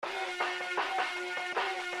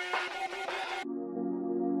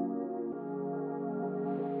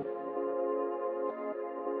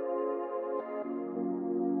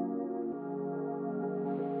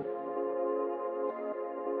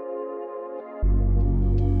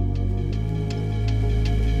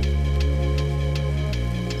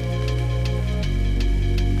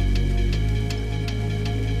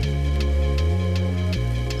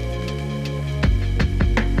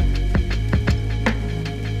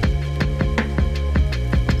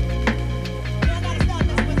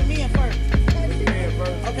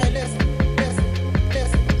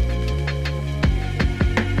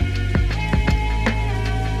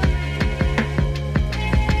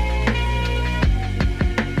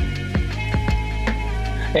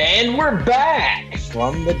And we're back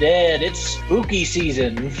from the dead. It's spooky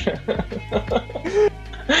season.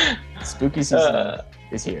 Spooky season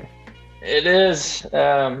is here. It is.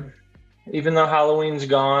 Even though Halloween's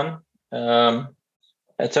gone,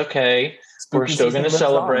 that's okay. We're Spooky still going to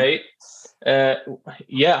season lives celebrate.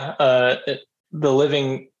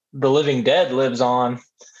 The living dead lives on.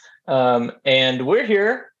 And we're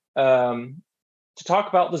here to talk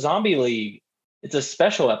about the Zombie League. It's a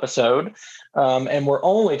special episode, and we're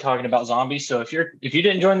only talking about zombies. So if you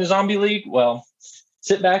didn't join the Zombie League, well,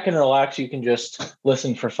 sit back and relax. You can just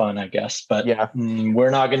listen for fun, I guess. But yeah, we're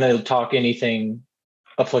not going to talk anything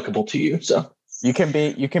applicable to you. So you can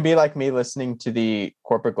be like me listening to the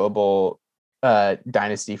Corporate Global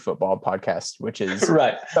Dynasty Football podcast, which is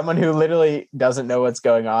right. Someone who literally doesn't know what's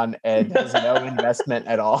going on and has no investment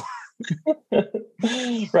at all.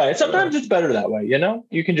 Right. Sometimes it's better that way,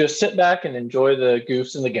 you can just sit back and enjoy the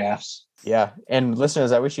goofs and the gaffes. Yeah. And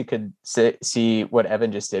listeners, I wish you could see what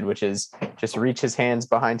Evan just did, which is just reach his hands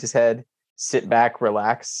behind his head, sit back,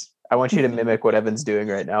 relax. I want you to mimic what Evan's doing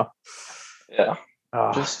right now. Yeah.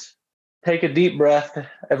 Just take a deep breath.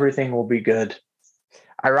 Everything will be good.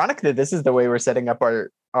 Ironic that this is the way we're setting up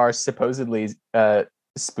our supposedly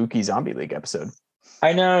spooky Zombie League episode.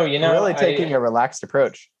 I know, we're really taking a relaxed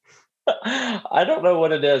approach. I don't know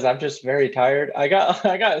what it is. I'm just very tired. I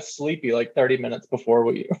got sleepy like 30 minutes before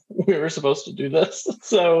we were supposed to do this.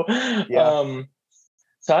 So, yeah.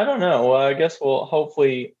 So I don't know. I guess we'll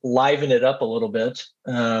hopefully liven it up a little bit.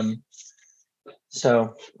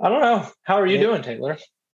 So I don't know. How are you doing, Taylor?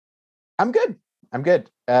 I'm good.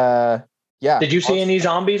 Yeah. Did you see any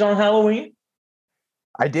zombies on Halloween?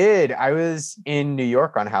 I did. I was in New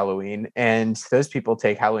York on Halloween, and those people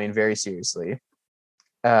take Halloween very seriously.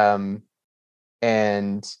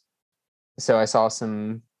 And so I saw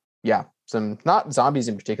some not zombies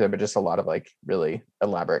in particular, but just a lot of like really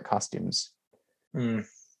elaborate costumes.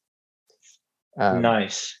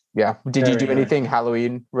 Nice. Yeah. Did you do anything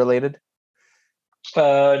Halloween related?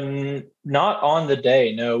 Not on the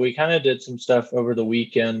day. No, we kind of did some stuff over the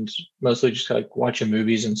weekend, mostly just like watching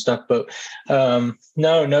movies and stuff. But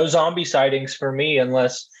no zombie sightings for me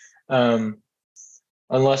unless the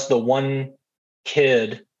one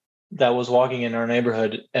kid that was walking in our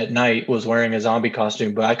neighborhood at night was wearing a zombie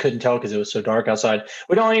costume, but I couldn't tell because it was so dark outside.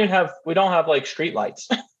 We don't have like street lights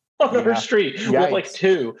on our street. Yikes. We have like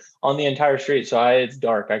 2 on the entire street. So it's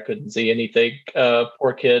dark. I couldn't see anything.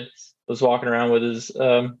 Poor kid was walking around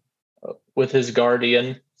with his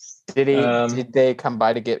guardian. Did they come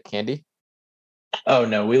by to get candy? Oh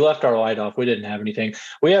no, we left our light off. We didn't have anything.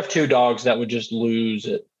 We have 2 dogs that would just lose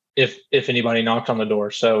it if anybody knocked on the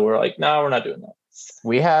door. So we're like, no, we're not doing that.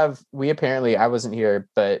 We apparently, I wasn't here,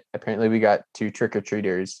 but apparently we got 2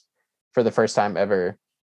 trick-or-treaters for the first time ever.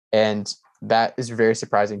 And that is very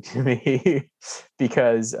surprising to me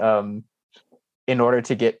because in order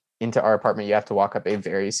to get into our apartment, you have to walk up a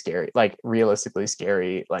very scary, like realistically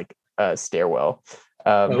scary, like stairwell.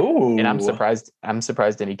 And I'm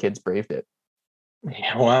surprised any kids braved it.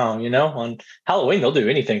 Yeah, wow. On Halloween, they'll do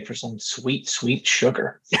anything for some sweet, sweet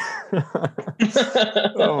sugar.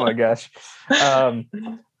 Oh my gosh.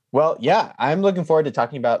 Well, yeah, I'm looking forward to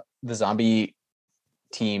talking about the zombie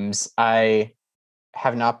teams. I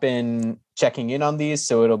have not been checking in on these,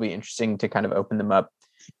 so it'll be interesting to kind of open them up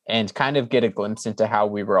and kind of get a glimpse into how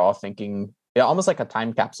we were all thinking, almost like a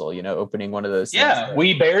time capsule, opening one of those. Yeah,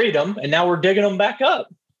 we buried them and now we're digging them back up.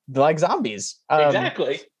 Like zombies.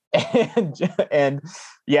 Exactly. And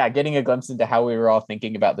yeah, getting a glimpse into how we were all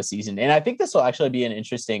thinking about the season. And I think this will actually be an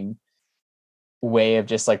interesting way of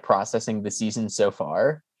just like processing the season so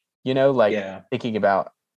far, thinking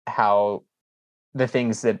about how the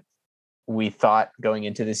things that we thought going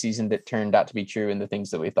into the season that turned out to be true and the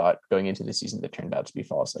things that we thought going into the season that turned out to be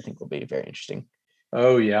false, I think will be very interesting.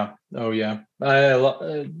 Oh yeah.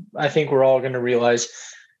 I think we're all going to realize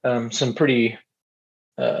some pretty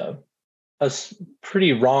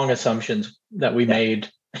wrong assumptions that we made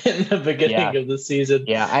in the beginning of the season.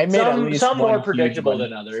 Yeah, I made some more predictable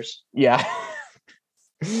than others. Yeah.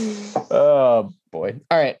 Oh boy.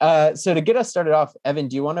 All right. So to get us started off, Evan,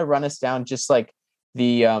 do you want to run us down just like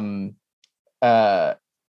the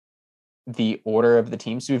order of the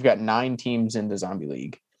teams? So we've got 9 teams in the Zombie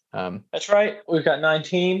League. That's right. We've got 9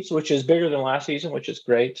 teams, which is bigger than last season, which is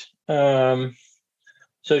great. So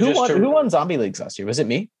who won Zombie Leagues last year? Was it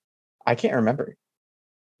me? I can't remember.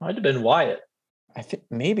 Might have been Wyatt. I think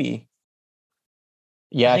maybe.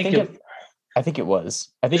 Yeah, I think it was.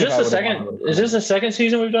 I think is this the second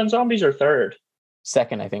season we've done zombies or third?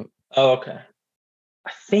 Second, I think. Oh, okay.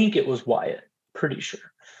 I think it was Wyatt. Pretty sure.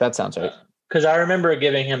 That sounds right. Because I remember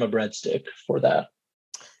giving him a breadstick for that.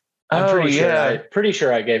 I'm Oh yeah. pretty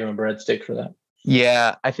sure I gave him a breadstick for that.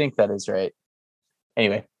 Yeah, I think that is right.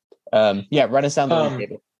 Anyway, yeah, run us down the league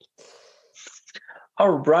table. All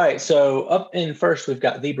right. So up in first, we've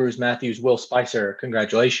got the Bruce Matthews, Will Spicer.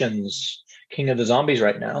 Congratulations, King of the Zombies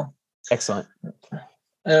right now. Excellent.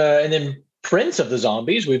 And then Prince of the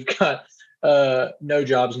Zombies, we've got No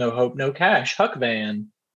Jobs, No Hope, No Cash, Huck Van.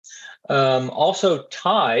 Also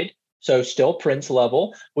tied, so still Prince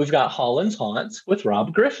level, we've got Holland's Haunts with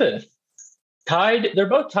Rob Griffith. Tied, they're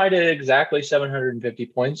both tied at exactly 750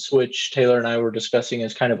 points, which Taylor and I were discussing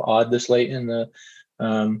as kind of odd this late in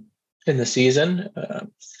the season.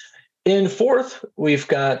 In fourth, we've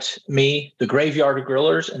got me, the Graveyard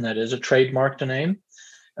Grillers, and that is a trademarked name.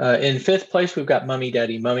 In fifth place, we've got Mummy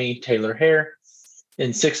Daddy Mummy, Taylor Hare.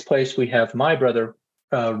 In sixth place, we have my brother,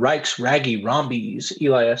 Reich's Raggy Rombies,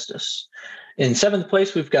 Eli Estes. In seventh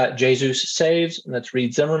place, we've got Jesus Saves, and that's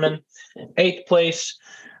Reed Zimmerman. Eighth place,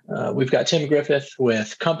 we've got Tim Griffith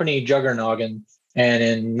with Company Juggernoggin. And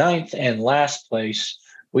in ninth and last place,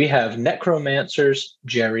 we have Necromancers,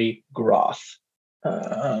 Jerry Groth.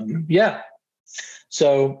 Yeah.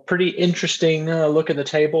 So pretty interesting look at the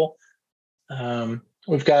table.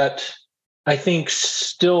 We've got, I think,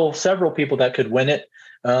 still several people that could win it.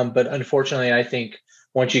 But unfortunately, I think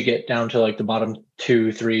once you get down to like the bottom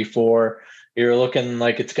 2, 3, 4, you're looking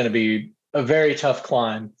like it's going to be a very tough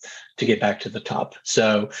climb to get back to the top.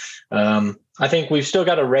 So I think we've still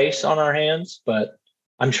got a race on our hands, but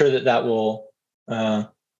I'm sure that will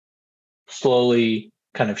slowly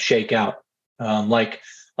kind of shake out, like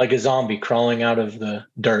a zombie crawling out of the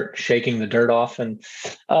dirt, shaking the dirt off and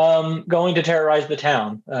going to terrorize the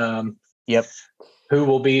town. Yep. Who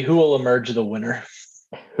will emerge the winner?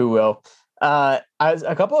 Who will? As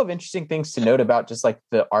a couple of interesting things to note about just like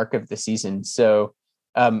the arc of the season. So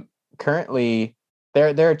currently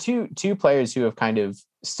there are two players who have kind of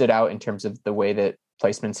stood out in terms of the way that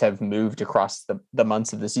placements have moved across the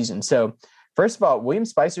months of the season. So first of all, William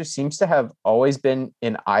Spicer seems to have always been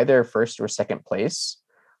in either first or second place.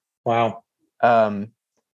 Wow.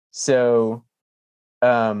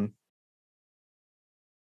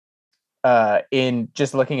 In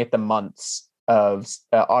just looking at the months of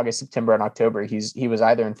August, September, and October, he was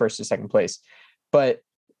either in first or second place. But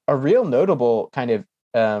a real notable kind of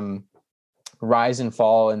rise and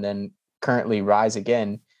fall, and then currently rise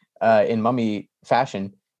again in Mummy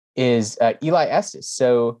fashion is Eli Estes.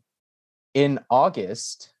 So in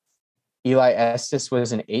August, Eli Estes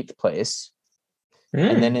was in 8th place.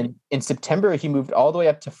 And then in September, he moved all the way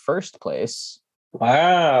up to first place.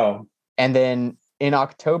 Wow. And then in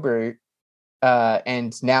October,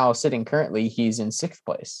 and now sitting currently, he's in 6th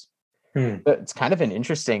place. But it's kind of an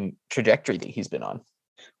interesting trajectory that he's been on.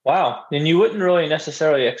 Wow. And you wouldn't really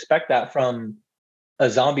necessarily expect that from a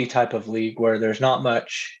zombie type of league where there's not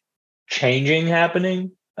much changing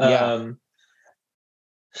happening. Yeah.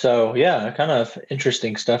 So yeah, kind of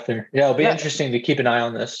interesting stuff there. Yeah, it'll be interesting to keep an eye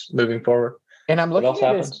on this moving forward. And I'm looking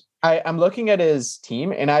at I'm looking at his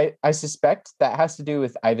team, and I suspect that has to do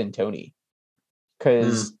with Ivan Toney,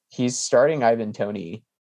 because he's starting Ivan Toney.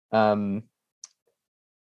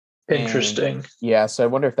 Interesting. Yeah, so I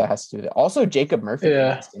wonder if that has to do with it. Also, Jacob Murphy,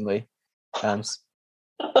 interestingly.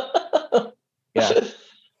 Yeah.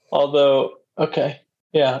 Although, okay.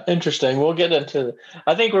 Yeah, interesting. We'll get into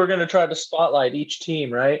I think we're going to try to spotlight each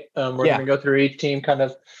team, right? We're going to go through each team, kind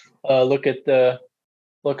of look at the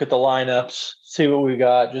lineups, see what we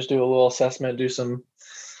got, just do a little assessment, do some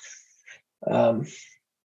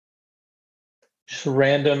just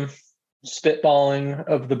random spitballing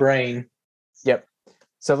of the brain. Yep.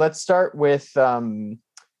 So let's start with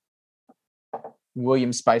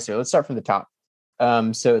William Spicer. Let's start from the top.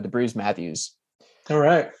 So the Bruce Matthews. All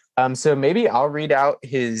right. So maybe I'll read out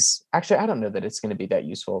his. Actually, I don't know that it's going to be that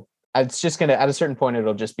useful. It's just going to, at a certain point,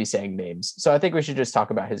 it'll just be saying names. So I think we should just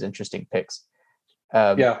talk about his interesting picks.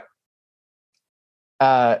 Yeah.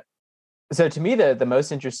 So to me, the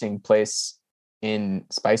most interesting place in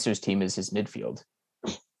Spicer's team is his midfield.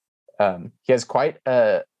 He has quite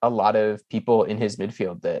a lot of people in his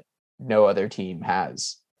midfield that no other team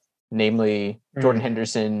has, namely Jordan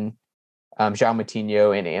Henderson, João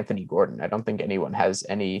Moutinho, and Anthony Gordon. I don't think anyone has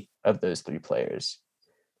any of those 3 players.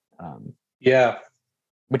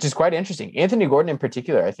 Which is quite interesting. Anthony Gordon in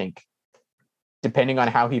particular, I think, depending on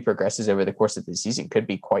how he progresses over the course of the season, could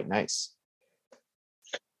be quite nice.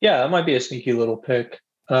 Yeah, that might be a sneaky little pick.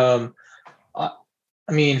 I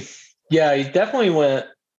mean, yeah, he definitely went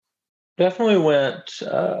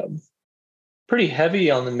pretty heavy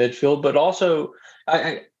on the midfield, but also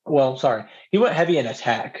he went heavy in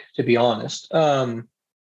attack, to be honest.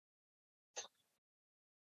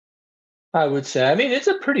 I would say. I mean, it's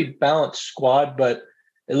a pretty balanced squad, but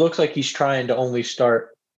it looks like he's trying to only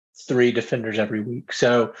start three defenders every week.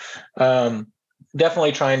 So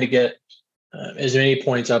definitely trying to get as many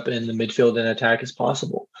points up in the midfield and attack as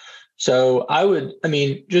possible. So I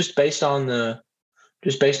mean, just based on the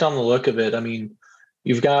look of it, I mean,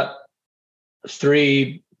 you've got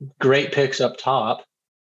three great picks up top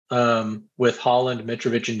with Haaland,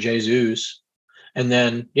 Mitrovic, and Jesus. And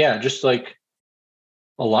then, yeah, just like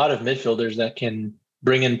a lot of midfielders that can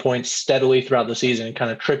bring in points steadily throughout the season and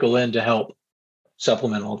kind of trickle in to help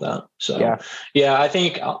supplement all that. So, yeah,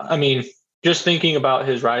 I mean, just thinking about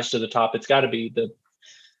his rise to the top, it's got to be the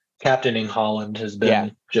captaining Haaland has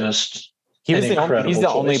been just he's the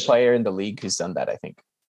only player in the league who's done that, I think.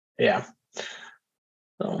 Yeah.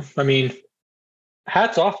 So, I mean,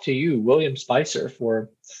 hats off to you, William Spicer, for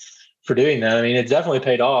doing that. I mean, it's definitely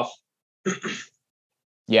paid off.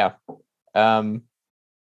 Yeah. I'm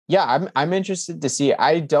interested to see.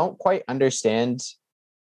 I don't quite understand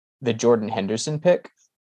the Jordan Henderson pick.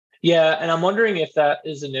 Yeah, and I'm wondering if that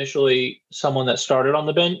is initially someone that started on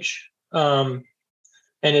the bench and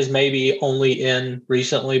is maybe only in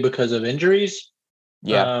recently because of injuries.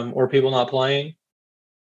 Or people not playing.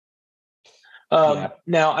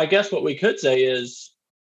 Now, I guess what we could say is,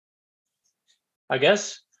 I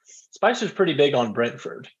guess Spicer's pretty big on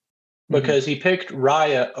Brentford because he picked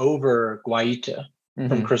Raya over Guaita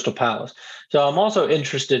from Crystal Palace. So I'm also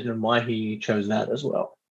interested in why he chose that as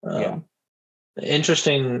well.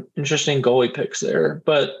 Interesting goalie picks there,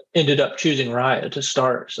 but ended up choosing Raya to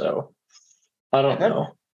start. So I don't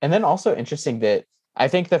know. And then also interesting that I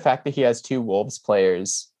think the fact that he has two Wolves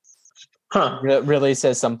players really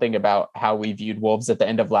says something about how we viewed Wolves at the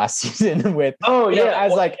end of last season with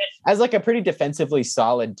as like a pretty defensively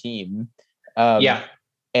solid team.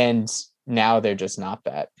 And now they're just not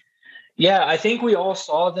that. Yeah, I think we all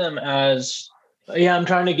saw them as I'm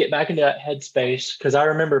trying to get back into that headspace because I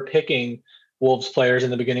remember picking Wolves players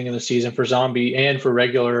in the beginning of the season for Zombie and for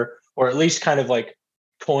regular, or at least kind of like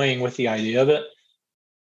toying with the idea of it.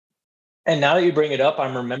 And now that you bring it up,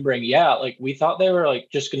 I'm remembering, like we thought they were like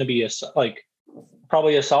just going to be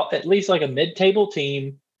probably at least like a mid-table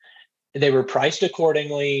team. They were priced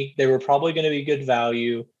accordingly. They were probably going to be good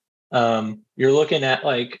value. You're looking at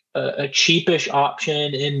like a cheapish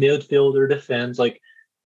option in midfield or defense. Like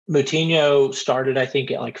Moutinho started, I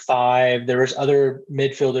think, at like 5. There was other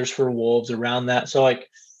midfielders for Wolves around that. So like,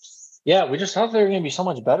 we just thought they were going to be so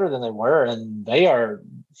much better than they were, and they are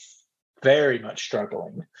very much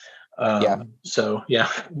struggling. So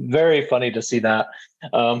very funny to see that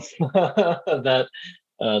that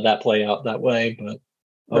play out that way. But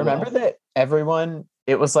remember that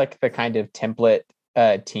it was like the kind of template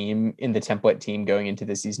team in the template team going into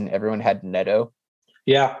the season. Everyone had Neto.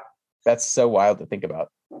 Yeah, that's so wild to think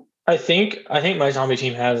about. I think my zombie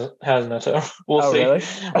team has Neto. We'll see. Really?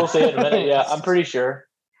 We'll see in a minute. Yeah, I'm pretty sure.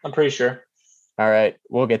 All right,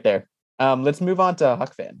 we'll get there. Let's move on to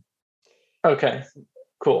Huck Fan. Okay,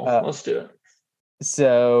 cool. Let's do it.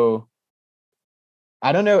 So,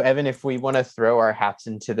 I don't know, Evan, if we want to throw our hats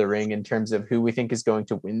into the ring in terms of who we think is going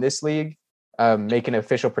to win this league, make an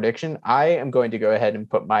official prediction. I am going to go ahead and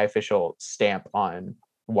put my official stamp on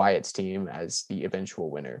Wyatt's team as the eventual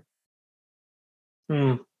winner.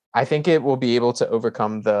 I think it will be able to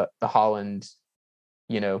overcome the Haaland,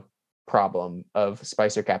 problem of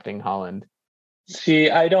Spicer captaining Haaland. See,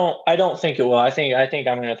 I don't think it will. I think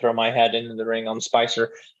I'm going to throw my head into the ring on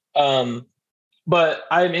Spicer. But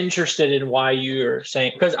I'm interested in why you're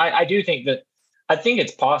saying, because I do think that I think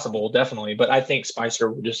it's possible, definitely, but I think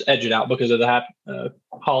Spicer will just edge it out because of the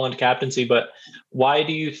Haaland captaincy. But why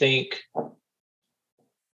do you think,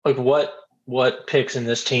 like, what picks in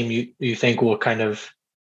this team you think will kind of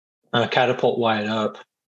catapult Wyatt up?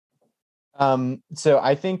 So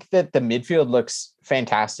I think that the midfield looks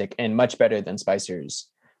fantastic and much better than Spicer's.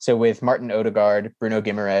 So with Martin Odegaard, Bruno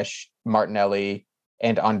Guimaraes, Martinelli,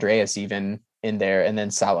 and Andreas even in there, and then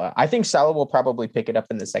Salah. I think Salah will probably pick it up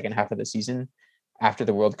in the second half of the season after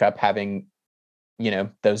the World Cup, having,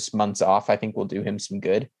 those months off. I think will do him some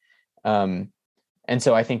good. And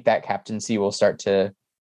so I think that captaincy will start to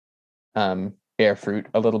bear fruit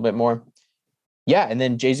a little bit more. Yeah, and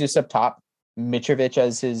then Jesus up top, Mitrovic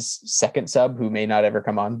as his second sub, who may not ever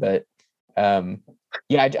come on, but I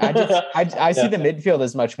see the midfield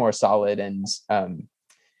as much more solid, and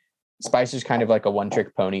Spicer's kind of like a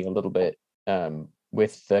one-trick pony a little bit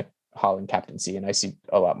with the Haaland captaincy, and I see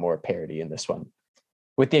a lot more parity in this one,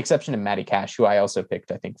 with the exception of Matty Cash, who I also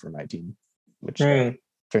picked, I think, for my team, which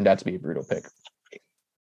turned out to be a brutal pick.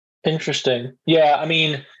 Interesting. Yeah, I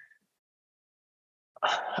mean,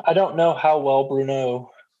 I don't know how well Bruno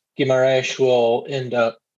Guimaraes will end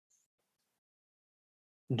up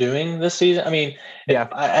doing this season. I mean, Yeah.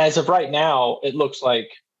 as of right now, it looks like,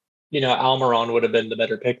 Almiron would have been the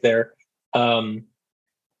better pick there.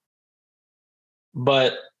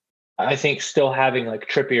 But I think still having like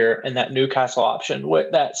Trippier and that Newcastle option,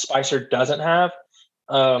 what that Spicer doesn't have,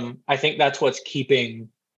 I think that's what's keeping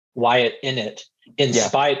Wyatt in it, in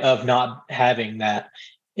spite of not having that.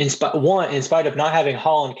 In spite of not having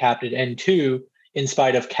Haaland captain, and two, in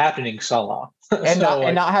spite of captaining Salah, and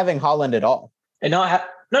not having Haaland at all, and not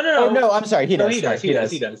no. Oh no, I'm sorry. He does. He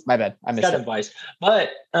does. My bad. I missed it. Vice. But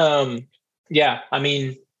yeah, I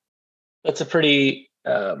mean, that's a pretty.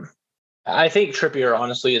 I think Trippier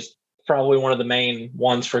honestly is probably one of the main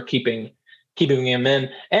ones for keeping him in.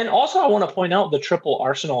 And also, I want to point out the triple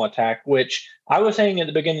Arsenal attack, which I was saying at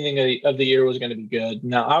the beginning of the year was going to be good.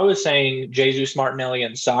 Now, I was saying Jesus, Martinelli,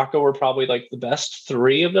 and Saka were probably like the best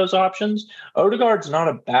three of those options. Odegaard's not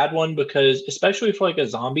a bad one because, especially for like a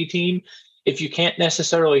zombie team, if you can't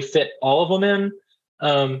necessarily fit all of them in,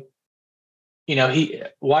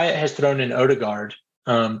 Wyatt has thrown in Odegaard,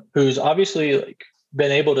 who's obviously like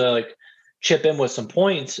been able to like chip in with some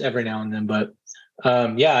points every now and then. But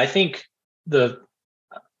I think the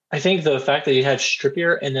fact that he had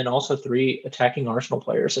Trippier and then also three attacking Arsenal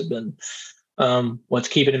players have been what's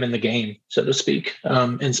keeping him in the game, so to speak,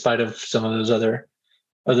 in spite of some of those other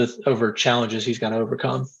over challenges he's got to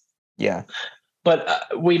overcome. Yeah. But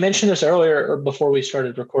we mentioned this earlier or before we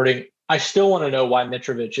started recording. I still want to know why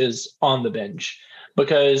Mitrovic is on the bench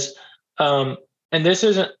because, and this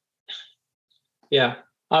isn't, I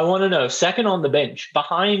want to know second on the bench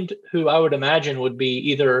behind who I would imagine would be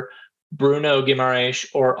either Bruno Guimaraes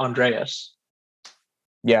or Andreas.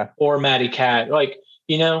 Yeah. Or Matty Cat. Like,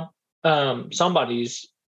 somebody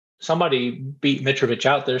beat Mitrovic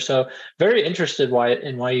out there. So very interested why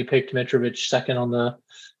you picked Mitrovic second on the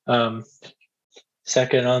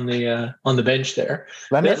bench there.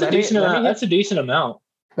 That's a decent amount.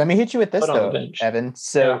 Let me hit you with this though, Evan.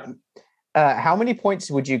 So how many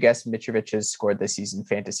points would you guess Mitrovic has scored this season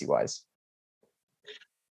fantasy wise?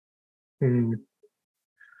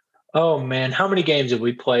 Oh man, how many games have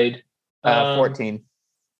we played? 14.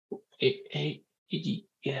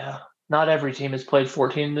 Yeah, not every team has played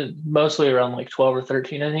 14. Mostly around like 12 or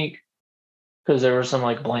 13, I think, because there were some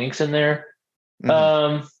like blanks in there.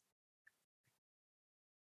 Mm-hmm.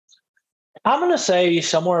 I'm gonna say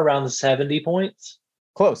somewhere around the 70 points.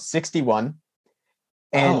 Close, 61.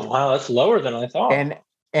 And wow, that's lower than I thought. And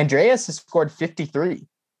Andreas has scored 53.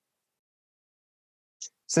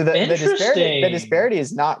 So the disparity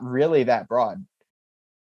is not really that broad.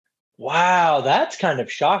 Wow, that's kind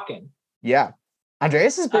of shocking. Yeah.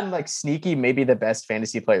 Andreas has been like sneaky, maybe the best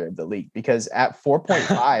fantasy player of the league because at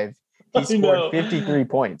 4.5, he scored 53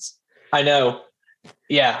 points. I know.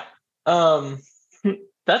 Yeah.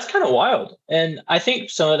 That's kind of wild. And I think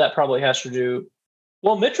some of that probably has to do.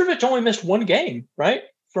 Well, Mitrovic only missed one game, right?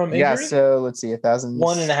 From injury? Yeah, so let's see,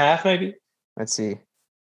 1.5 maybe. Let's see.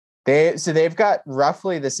 They've got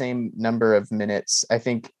roughly the same number of minutes. I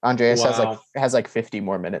think Andreas has like 50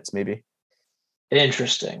 more minutes, maybe.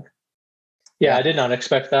 Interesting. Yeah, I did not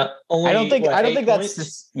expect that. I don't think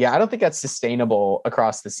that's sustainable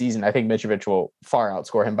across the season. I think Mitrovic will far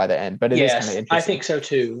outscore him by the end, but it is kind of interesting. I think so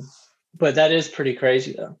too. But that is pretty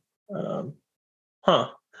crazy though. I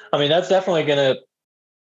mean, that's definitely going to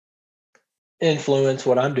influence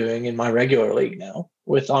what I'm doing in my regular league now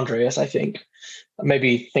with Andreas. I think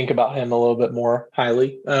maybe think about him a little bit more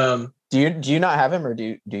highly. Do you not have him or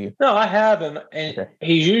do you? No, I have him and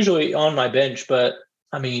he's usually on my bench, but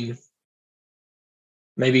I mean,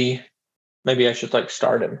 maybe I should like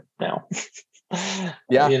start him now.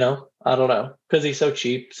 Yeah. I don't know because he's so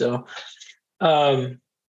cheap. So,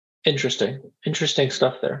 interesting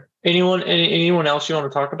stuff there. Anyone else you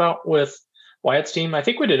want to talk about with Wyatt's team? I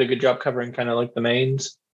think we did a good job covering kind of like the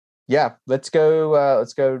mains. Yeah, let's go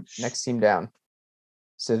next team down.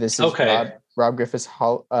 So this is Rob Griffiths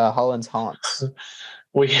Holland's Haunts.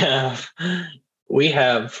 We have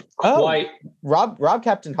quite Rob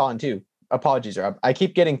captained Holland too. Apologies, Rob. I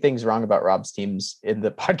keep getting things wrong about Rob's teams in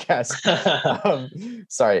the podcast.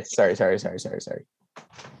 Sorry.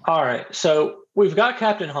 All right. So we've got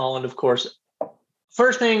Captain Holland, of course.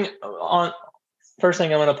 First thing I'm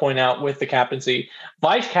going to point out with the captaincy,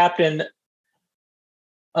 vice captain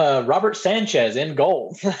Robert Sanchez in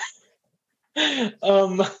goal. Very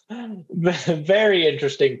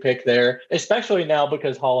interesting pick there, especially now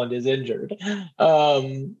because Holland is injured.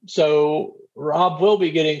 So Rob will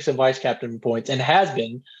be getting some vice captain points and has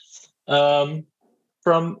been from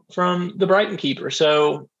the Brighton keeper.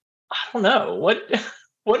 So I don't know what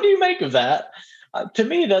do you make of that? To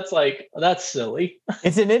me, that's silly.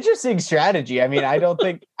 It's an interesting strategy. I mean, I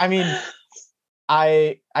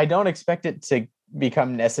don't expect it to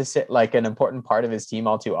become necessary, like an important part of his team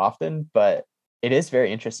all too often, but it is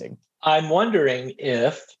very interesting. I'm wondering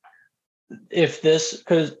if this,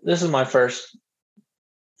 because this is my first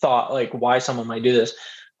thought, like why someone might do this,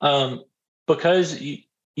 because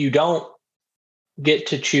you don't get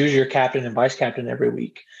to choose your captain and vice captain every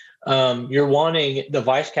week. You're wanting the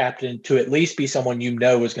vice captain to at least be someone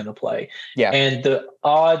is going to play. Yeah. And the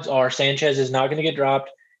odds are Sanchez is not going to get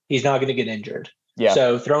dropped. He's not going to get injured. Yeah.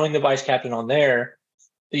 So throwing the vice captain on there,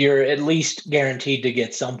 you're at least guaranteed to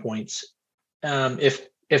get some points if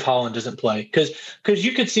Haaland doesn't play. Because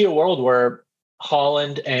you could see a world where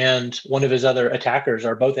Haaland and one of his other attackers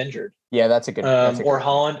are both injured. Yeah, that's a good. Or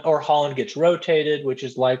Haaland gets rotated, which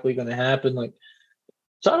is likely going to happen. Like,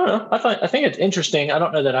 so I don't know. I think it's interesting. I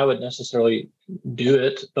don't know that I would necessarily do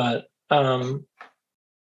it, but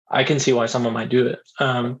I can see why someone might do it.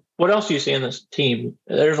 What else do you see in this team?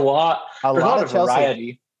 There's a lot of Chelsea.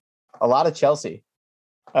 Variety. A lot of Chelsea.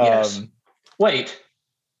 Yes. Wait.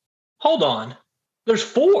 Hold on. There's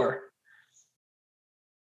 4.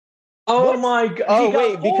 Oh what? My God! Oh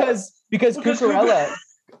wait, because Cucurella.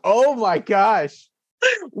 Oh my gosh!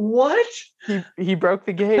 What? He broke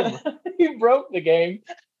the game. He broke the game.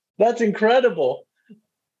 That's incredible.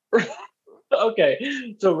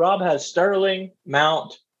 Okay, so Rob has Sterling,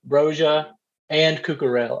 Mount, Broja, and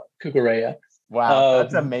Cucurella. Wow,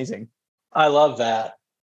 that's amazing. I love that.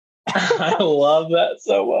 I love that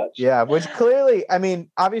so much. Yeah, which clearly, I mean,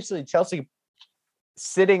 obviously Chelsea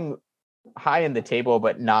sitting high in the table,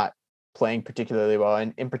 but not playing particularly well,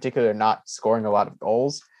 and in particular not scoring a lot of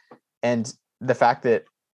goals. And the fact that,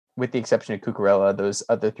 with the exception of Cucurella, those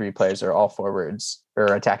other 3 players are all forwards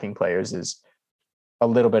or attacking players is a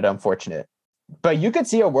little bit unfortunate. But you could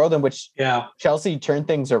see a world in which Chelsea turn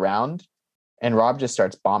things around and Rob just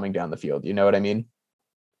starts bombing down the field. You know what I mean?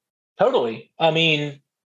 Totally. I mean,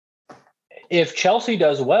 if Chelsea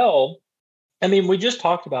does well, I mean, we just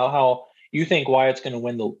talked about how you think Wyatt's going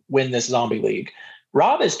to win this zombie league.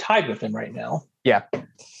 Rob is tied with him right now. Yeah.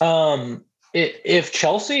 If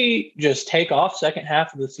Chelsea just take off second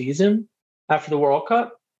half of the season after the World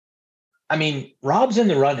Cup, I mean, Rob's in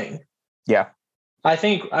the running. Yeah. I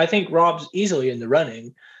think Rob's easily in the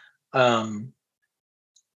running,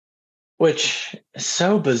 which is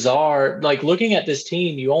so bizarre. Like, looking at this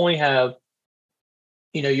team, you only have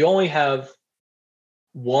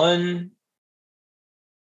one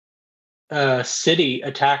City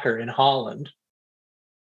attacker in Haaland.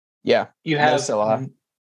 Yeah. You have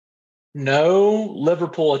no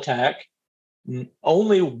Liverpool attack,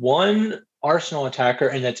 only one Arsenal attacker,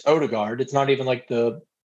 and that's Odegaard. It's not even like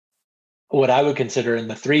what I would consider in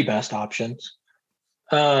the 3 best options.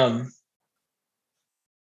 Yeah.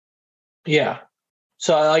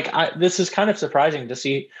 So this is kind of surprising to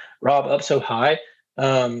see Rob up so high.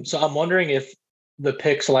 So I'm wondering if the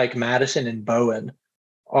picks like Maddison and Bowen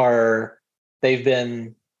they've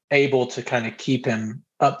been able to kind of keep him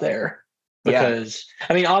up there, because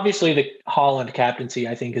I mean, obviously the Haaland captaincy,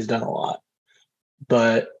 I think, has done a lot,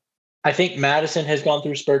 but I think Maddison has gone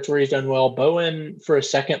through spurts where he's done well. Bowen for a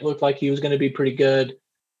second looked like he was going to be pretty good.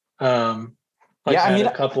 I mean,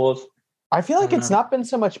 a couple of, I feel like it's not been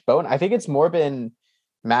so much Bowen. I think it's more been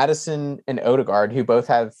Maddison and Odegaard, who both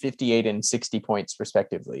have 58 and 60 points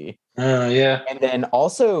respectively. Yeah. And then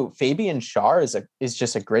also Fabian Schär is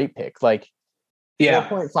just a great pick. Like,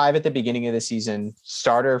 4.5 at the beginning of the season,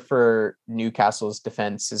 starter for Newcastle's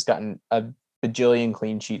defense, has gotten a bajillion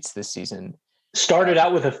clean sheets this season. Started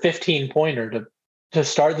out with a 15-pointer to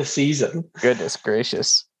start the season. Goodness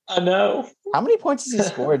gracious. I know. How many points has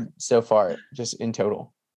he scored so far, just in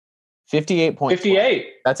total? 58 points. 58.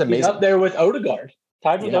 That's amazing. He's up there with Odegaard.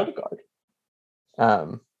 Tied with Odegaard.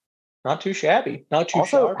 Not too shabby. Not too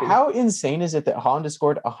also, shabby. How insane is it that Haaland has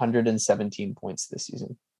scored 117 points this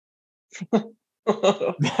season?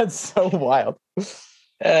 That's so wild.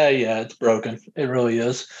 Yeah, it's broken. It really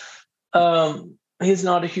is. He's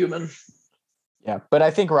not a human. Yeah, but I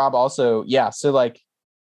think Rob also, so like,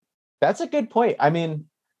 that's a good point. I mean,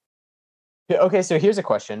 okay, so here's a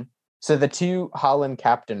question. So the 2 Haaland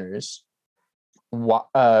captainers,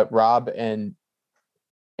 Rob and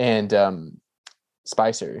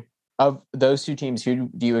Spicer, of those 2 teams, who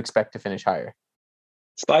do you expect to finish higher?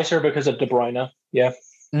 Spicer, because of De Bruyne. Yeah.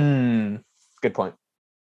 Good point.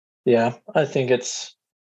 Yeah, I think it's,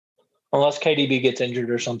 unless KDB gets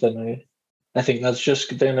injured or something, I think that's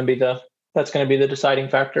just going to be the deciding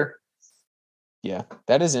factor. Yeah,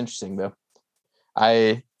 that is interesting though.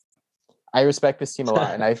 I I respect this team a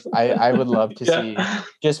lot, and I would love to see, Yeah.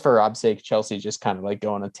 just for Rob's sake, Chelsea just kind of like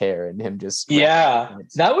go on a tear and him just Yeah.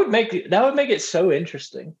 That would make it so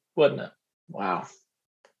interesting, wouldn't it? Wow.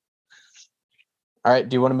 All right.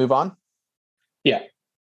 Do you want to move on? Yeah.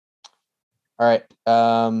 All right.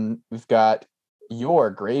 We've got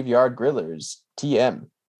your Graveyard Grillers, TM.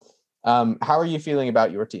 How are you feeling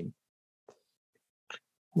about your team?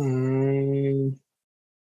 I'm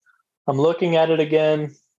looking at it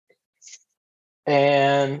again,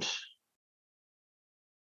 and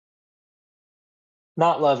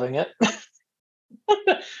not loving it.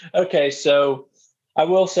 Okay, so I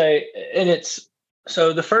will say, and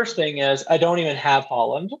so the first thing is I don't even have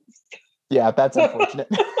Holland. Yeah, that's unfortunate.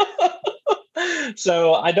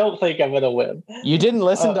 So I don't think I'm going to win. You didn't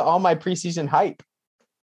listen to all my preseason hype.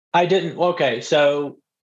 I didn't. Okay, so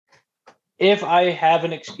if I have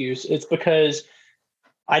an excuse, it's because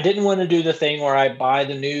I didn't want to do the thing where I buy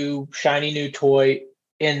the new shiny new toy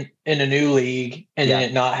in a new league and then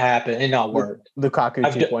it not happen and not work. Lukaku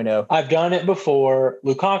 2.0. I've done it before.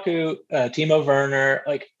 Lukaku, Timo Werner,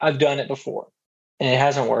 like I've done it before and it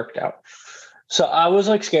hasn't worked out. So I was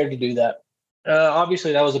like scared to do that.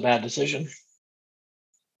 Obviously that was a bad decision.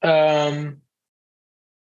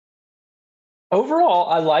 Overall,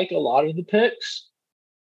 I like a lot of the picks.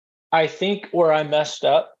 I think where I messed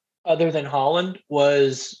up, other than Holland,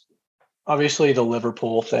 was obviously the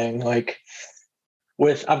Liverpool thing. Like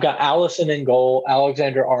I've got Allison in goal,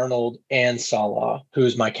 Alexander-Arnold, and Salah,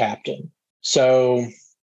 who's my captain. So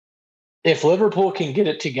if Liverpool can get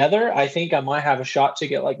it together, I think I might have a shot to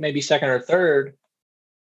get like maybe second or third.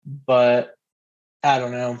 But I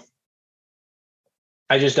don't know.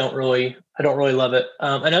 I don't really love it.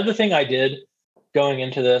 Another thing I did going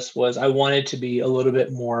into this was I wanted to be a little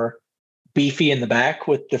bit more beefy in the back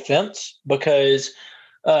with defense, because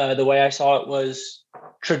the way I saw it was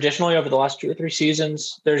traditionally over the last 2 or 3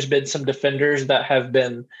 seasons, there's been some defenders that have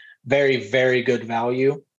been very, very good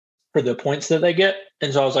value for the points that they get.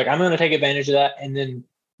 And so I was like, I'm going to take advantage of that. And then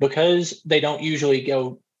because they don't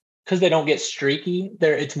get streaky,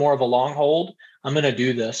 it's more of a long hold. I'm going to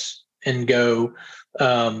do this and go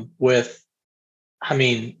with, I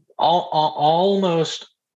mean, almost,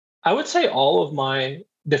 I would say all of my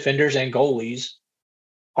defenders and goalies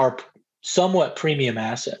are somewhat premium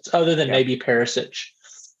assets, other than maybe Perisic.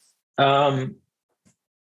 They're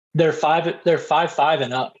 5-5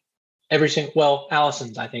 and up.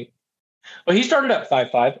 Allison's, I think. Well, he started at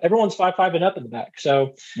 5-5. Everyone's 5-5 and up in the back.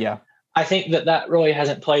 So yeah, I think that really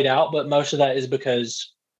hasn't played out, but most of that is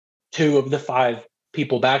because 2 of the 5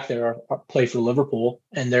 people back there play for Liverpool,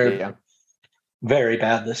 and they're very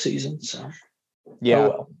bad this season. So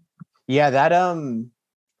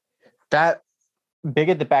that big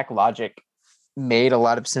at the back logic made a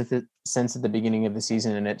lot of sense at the beginning of the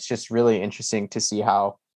season, and it's just really interesting to see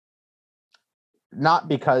how, not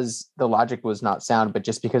because the logic was not sound, but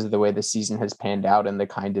just because of the way the season has panned out and the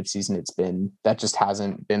kind of season it's been, that just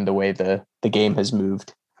hasn't been the way the game has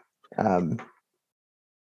moved.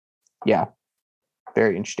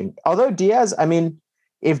 Very interesting. Although Diaz, I mean,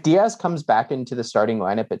 if Diaz comes back into the starting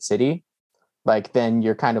lineup at City, like, then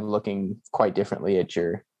you're kind of looking quite differently at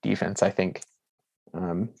your defense, I think.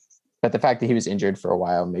 But the fact that he was injured for a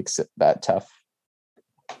while makes that tough.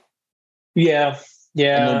 Yeah.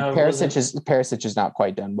 And then Perisic is not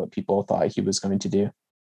quite done what people thought he was going to do.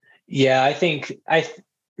 Yeah, I think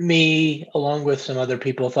me, along with some other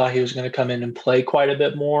people, thought he was going to come in and play quite a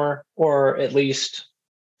bit more, or at least,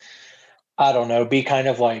 I don't know, be kind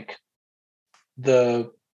of like the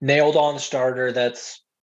nailed on starter that's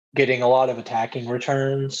getting a lot of attacking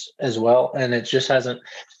returns as well. And it just hasn't.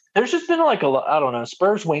 There's just been like I don't know,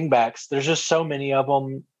 Spurs wingbacks. There's just so many of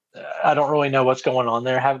them. I don't really know what's going on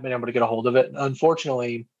there. Haven't been able to get a hold of it.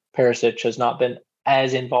 Unfortunately, Perisic has not been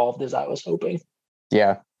as involved as I was hoping.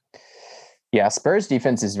 Yeah. Spurs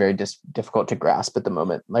defense is very difficult to grasp at the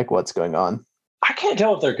moment. Like, what's going on? I can't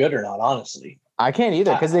tell if they're good or not, honestly. I can't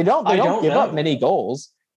either, because they don't give up many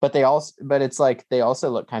goals, but it's like they also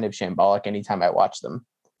look kind of shambolic anytime I watch them.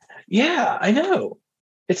 Yeah, I know.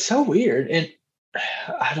 It's so weird. And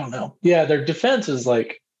I don't know. Yeah, their defense is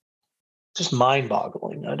like just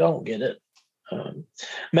mind-boggling. I don't get it.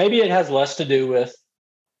 Maybe it has less to do with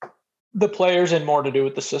the players and more to do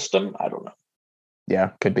with the system. I don't know.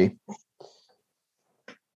 Yeah, could be.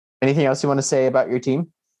 Anything else you want to say about your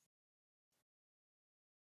team?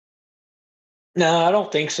 No, I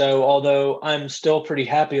don't think so. Although I'm still pretty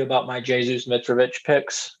happy about my Jesus Mitrovic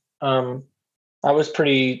picks. I was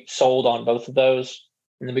pretty sold on both of those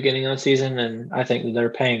in the beginning of the season, and I think that they're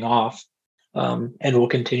paying off, and will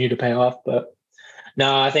continue to pay off. But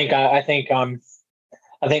no, I think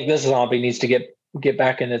I think this zombie needs to get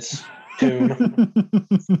back in its tune.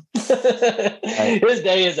 His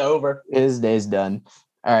day is over. His day's done.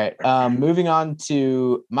 All right. Moving on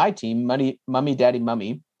to my team, Mummy Daddy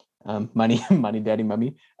Mummy. Money Daddy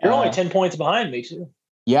Mummy. You're only 10 points behind me too.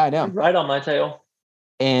 Yeah, I know. You're right on my tail.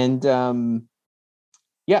 And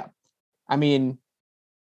yeah, I mean,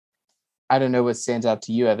 I don't know what stands out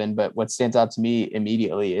to you, Evan, but what stands out to me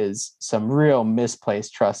immediately is some real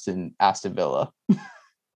misplaced trust in Aston Villa.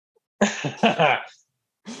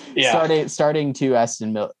 Yeah. Starting two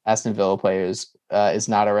Aston Villa players is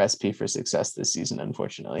not a recipe for success this season,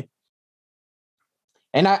 unfortunately.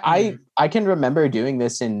 And I can remember doing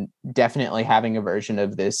this and definitely having a version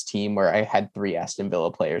of this team where I had 3 Aston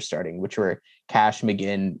Villa players starting, which were Cash,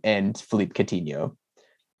 McGinn, and Philippe Coutinho.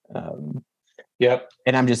 Yep.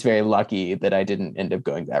 And I'm just very lucky that I didn't end up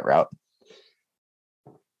going that route.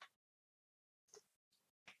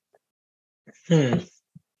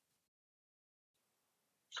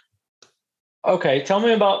 Okay, tell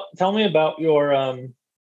me about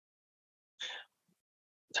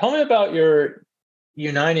your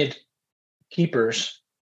United keepers,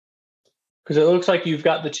 because it looks like you've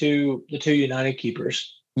got the two United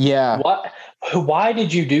keepers. Yeah. Why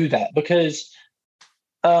did you do that? Because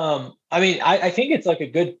I mean, I think it's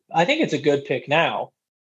a good pick now,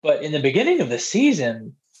 but in the beginning of the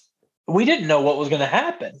season, we didn't know what was going to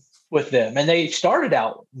happen with them, and they started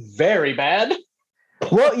out very bad.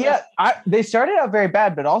 Well, yeah, they started out very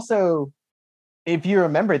bad, but also, if you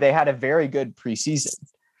remember, they had a very good preseason.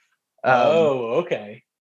 Okay.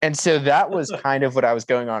 And so that was kind of what I was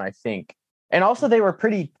going on, I think. And also, they were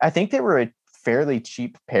a fairly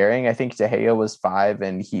cheap pairing. I think De Gea was 5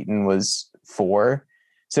 and Heaton was 4.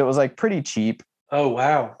 So it was like pretty cheap. Oh,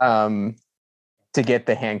 wow. To get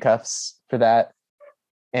the handcuffs for that.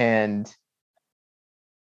 And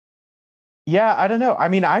yeah, I don't know. I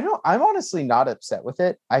mean, I'm honestly not upset with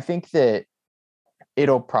it. I think that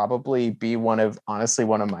it'll probably be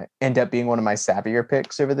end up being one of my savvier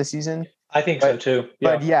picks over the season. I think so too.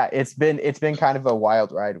 Yeah. But yeah, it's been kind of a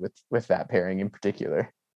wild ride with that pairing in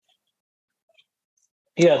particular.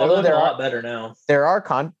 Yeah, they're looking a lot better now. There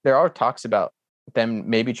are talks about them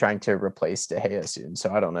maybe trying to replace De Gea soon,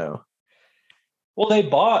 so I don't know. Well, they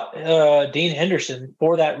bought Dean Henderson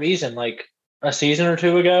for that reason, like a season or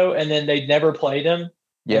 2 ago, and then they never played him.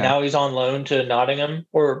 Yeah. And now he's on loan to Nottingham.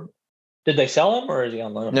 Or did they sell him, or is he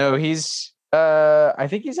on loan? No, he's. I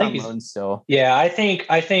think he's on loan still. Yeah, I think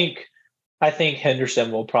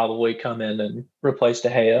Henderson will probably come in and replace De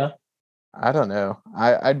Gea. I don't know.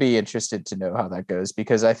 I'd be interested to know how that goes,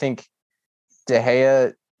 because I think De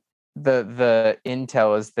Gea, the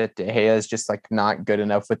intel is that De Gea is just like not good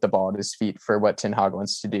enough with the ball at his feet for what Ten Hag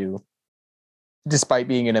wants to do, despite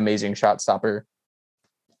being an amazing shot stopper.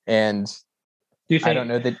 And I don't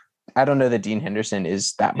know that Dean Henderson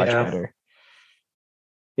is that much better.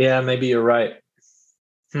 Yeah, maybe you're right.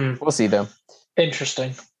 We'll see though.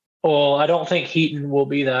 Interesting. Well, I don't think Heaton will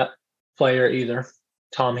be that player either.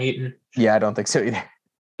 Tom Heaton. Yeah, I don't think so either.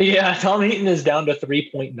 Yeah, Tom Heaton is down to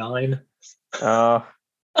 3.9. Oh.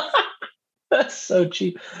 That's so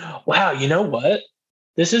cheap. Wow, you know what?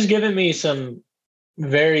 This has given me some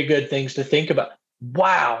very good things to think about.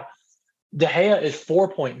 Wow. De Gea is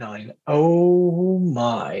 4.9. Oh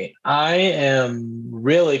my. I am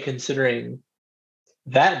really considering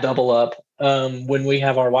that double up when we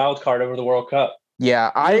have our wild card over the World Cup.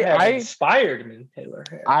 Yeah, I inspired me, Taylor.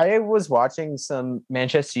 I was watching some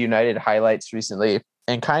Manchester United highlights recently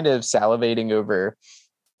and kind of salivating over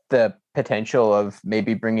the potential of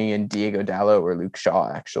maybe bringing in Diego Dallo or Luke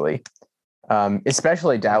Shaw, actually,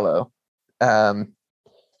 especially Dallo,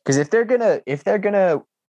 because if they're gonna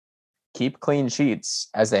keep clean sheets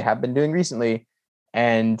as they have been doing recently,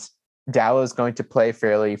 and Dallo is going to play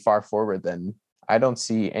fairly far forward, then I don't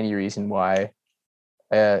see any reason why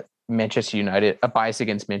Manchester United, a bias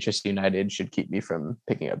against Manchester United, should keep me from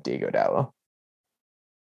picking up Diego Dallo.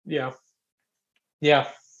 Yeah.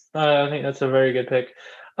 I think that's a very good pick.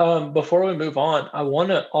 Before we move on, I want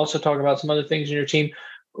to also talk about some other things in your team.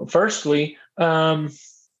 Firstly, the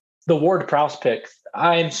Ward-Prowse pick.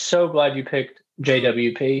 I'm so glad you picked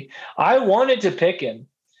JWP. I wanted to pick him.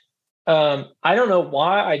 I don't know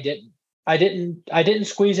why I didn't. I didn't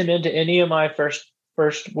squeeze him into any of my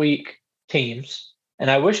first week teams. And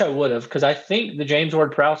I wish I would have, because I think the James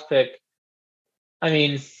Ward-Prowse pick, I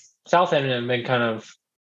mean, Southampton have been kind of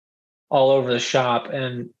all over the shop,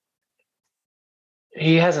 and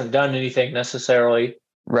he hasn't done anything necessarily.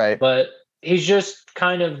 Right. But he's just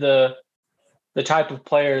kind of the type of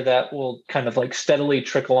player that will kind of like steadily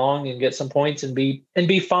trickle along and get some points and be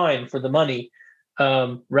fine for the money.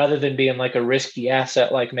 rather than being like a risky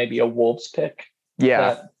asset, like maybe a Wolves pick Yeah.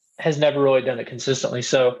 that has never really done it consistently.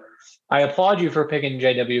 So I applaud you for picking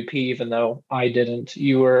JWP, even though I didn't.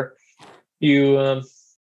 You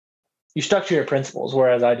stuck to your principles,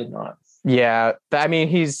 whereas I did not. Yeah. I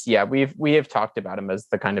mean, we have talked about him as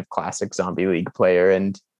the kind of classic zombie league player.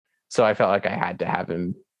 And so I felt like I had to have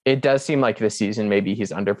him. It does seem like this season, maybe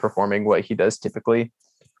he's underperforming what he does typically.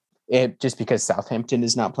 Just because Southampton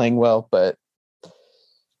is not playing well, but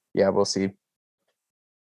yeah, we'll see.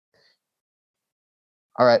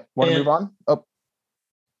 All right. Want to move on? Oh,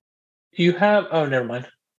 never mind.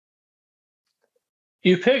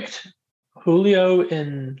 You picked Julio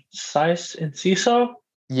in Ciso?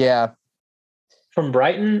 Yeah. From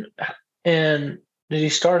Brighton. And did he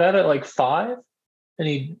start out at like 5? And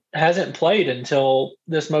he hasn't played until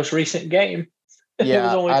this most recent game. Yeah, it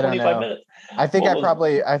was only 25 minutes. I think I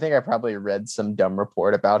probably read some dumb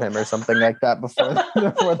report about him or something like that before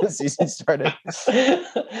the season started.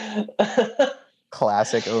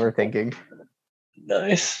 Classic overthinking.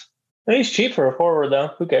 Nice. He's cheap for a forward though.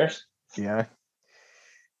 Who cares? Yeah.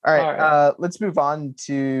 All right. Let's move on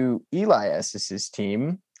to Eli S's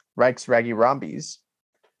team, Reichs Raggy Rombies.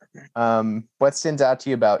 What stands out to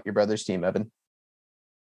you about your brother's team, Evan?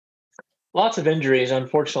 Lots of injuries,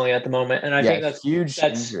 unfortunately, at the moment, and I think that's huge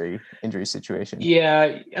injury situation.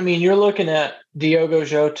 Yeah, I mean, you're looking at Diogo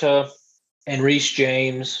Jota and Reece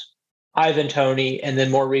James, Ivan Toney, and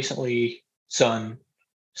then more recently Son.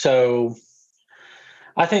 So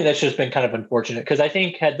I think that's just been kind of unfortunate because I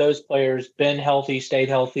think had those players been healthy, stayed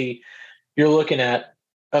healthy, you're looking at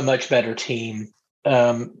a much better team.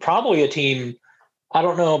 Probably a team, I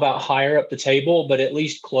don't know about higher up the table, but at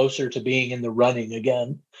least closer to being in the running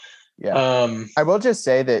again. Yeah. I will just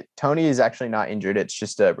say that Toney is actually not injured. It's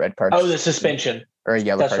just a red card. Oh, the suspension. Or a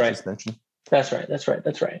yellow card suspension. That's right.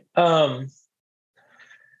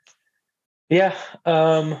 Yeah.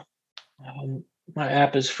 My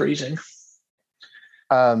app is freezing.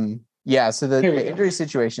 Yeah, so the injury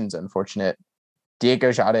situation is unfortunate.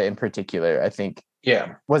 Diego Jota in particular, I think,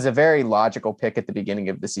 was a very logical pick at the beginning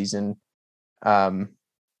of the season. But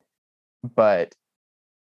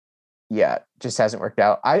yeah, just hasn't worked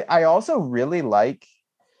out. I also really like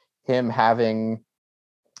him having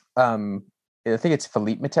I think it's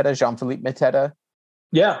Jean-Philippe Mateta.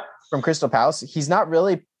 Yeah. From Crystal Palace. He's not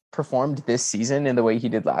really performed this season in the way he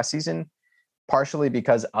did last season, partially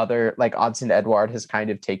because Odsonne Edouard has kind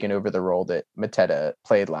of taken over the role that Mateta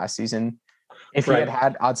played last season. If he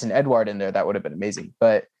had Odsonne Edouard in there, that would have been amazing.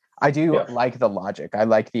 But I do like the logic. I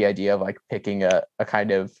like the idea of picking a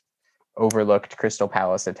kind of overlooked Crystal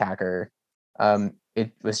Palace attacker.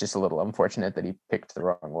 It was just a little unfortunate that he picked the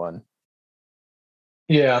wrong one.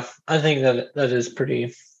 Yeah, I think that is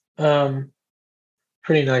pretty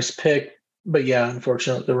nice pick. But yeah,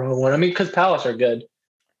 unfortunately the wrong one. I mean, because Palace are good.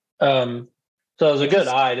 So it was a good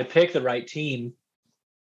eye to pick the right team.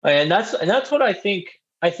 And that's what I think.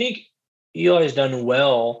 I think Eli's done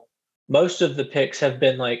well. Most of the picks have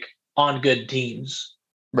been on good teams.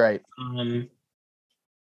 Right. And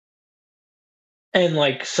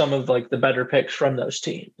some of the better picks from those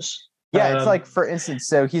teams. Yeah, it's for instance,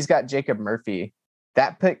 so he's got Jacob Murphy.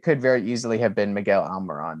 That pick could very easily have been Miguel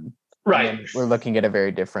Almiron. Right. We're looking at a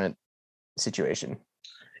very different situation.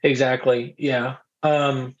 Exactly. Yeah.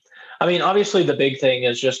 I mean, obviously the big thing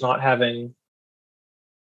is just not having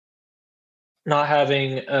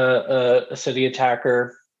a city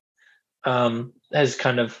attacker has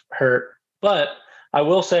kind of hurt. But I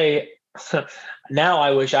will say now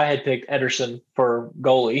I wish I had picked Ederson for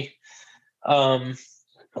goalie.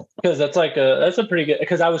 Because that's a pretty good,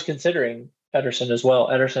 because I was considering Ederson as well,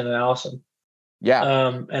 Ederson and Alisson.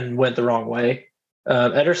 Yeah. And went the wrong way.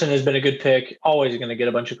 Ederson has been a good pick, always going to get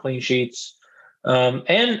a bunch of clean sheets.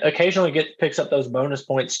 And occasionally picks up those bonus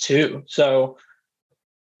points too. So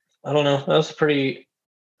I don't know. That was a pretty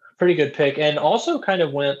good pick. And also kind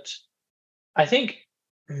of went, I think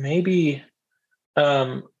maybe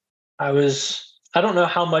I don't know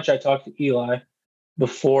how much I talked to Eli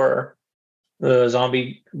before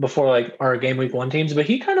our game week 1 teams, but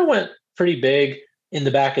he kind of went pretty big in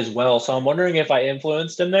the back as well. So I'm wondering if I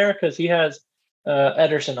influenced him there because he has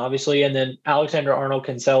Ederson, obviously, and then Alexander-Arnold,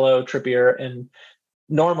 Cancelo, Trippier, and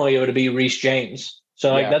normally it would be Reece James.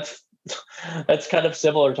 So that's kind of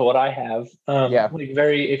similar to what I have.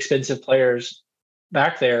 Very expensive players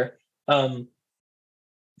back there.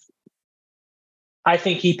 I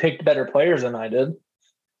think he picked better players than I did.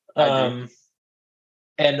 And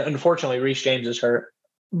unfortunately, Reece James is hurt,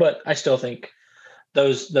 but I still think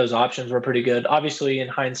those options were pretty good. Obviously, in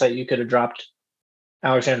hindsight, you could have dropped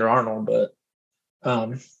Alexander-Arnold, but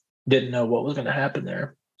didn't know what was going to happen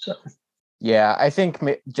there. So yeah, I think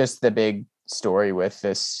just the big story with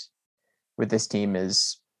this team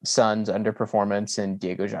is Son's underperformance and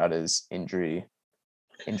Diego Jota's injury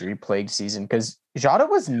plagued season, because Jota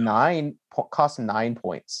was cost 9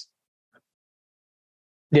 points.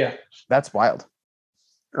 Yeah, that's wild.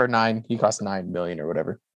 Or 9, he cost 9 million or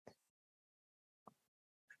whatever.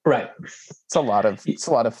 Right. It's a lot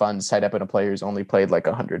of funds tied up in a player who's only played like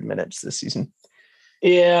 100 minutes this season.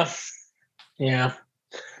 Yeah.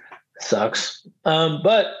 Sucks.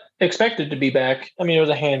 But expected to be back. I mean, it was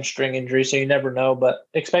a hamstring injury, so you never know, but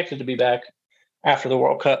expected to be back after the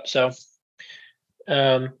World Cup. So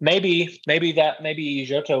maybe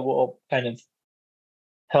Jota will kind of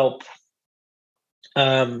help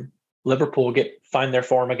Liverpool find their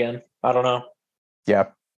form again. I don't know. Yeah.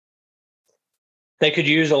 They could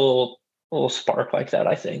use a little spark like that,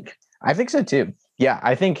 I think. I think so too. Yeah,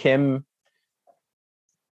 I think him.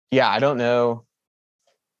 Yeah, I don't know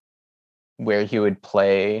where he would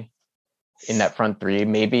play in that front three,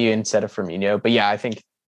 maybe instead of Firmino. But yeah, I think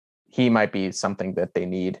he might be something that they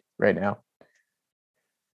need right now.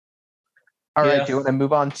 All right, do you want to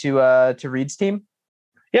move on to Reed's team?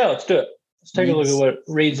 Yeah, let's do it. Let's take a look at what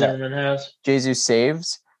Reed Zimmerman has. Jesus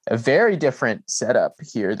saves. A very different setup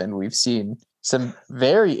here than we've seen. Some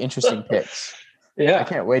very interesting picks. Yeah. I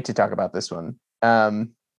can't wait to talk about this one.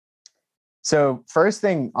 So first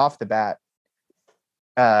thing off the bat,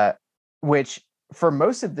 which for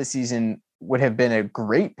most of the season would have been a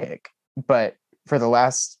great pick, but for the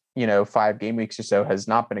last 5 game weeks or so has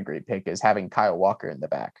not been a great pick, is having Kyle Walker in the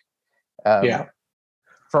back.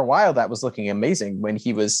 For a while that was looking amazing when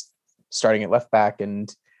he was starting at left back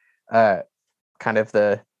and kind of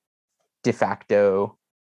the de facto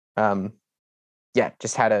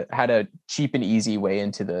just had a cheap and easy way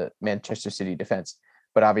into the Manchester City defense.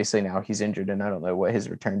 But obviously now he's injured, and I don't know what his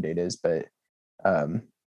return date is, but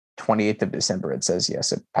 28th of December it says,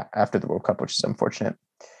 yes, after the World Cup, which is unfortunate.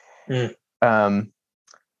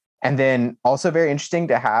 And then also very interesting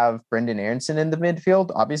to have Brendan Aronson in the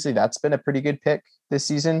midfield. Obviously that's been a pretty good pick this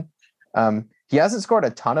season. He hasn't scored a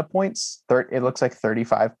ton of points. It looks like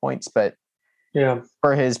 35 points, but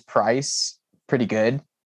for his price, pretty good.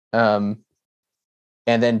 And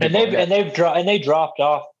they dropped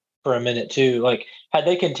off for a minute too. Like, had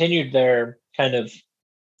they continued their kind of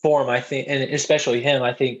form, I think, and especially him,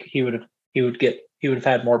 I think he would have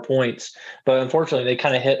had more points. But unfortunately, they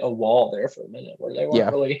kind of hit a wall there for a minute where they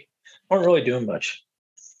weren't really doing much.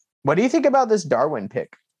 What do you think about this Darwin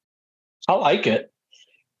pick? I like it.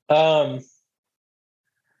 I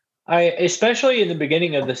especially in the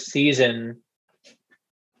beginning of the season,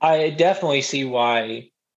 I definitely see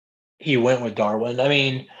why he went with Darwin. I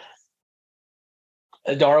mean,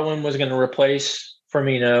 Darwin was going to replace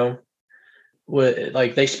Firmino.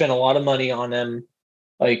 They spent a lot of money on him.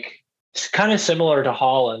 Like, it's kind of similar to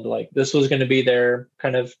Haaland. Like, this was going to be their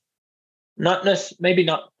kind of maybe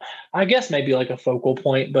like a focal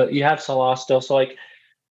point, but you have Salah still. So like,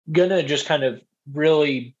 gonna just kind of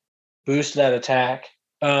really boost that attack.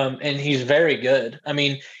 And he's very good. I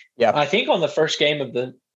mean, I think on the first game of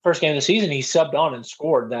the season, he subbed on and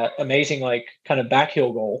scored that amazing, like, kind of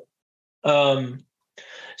backheel goal.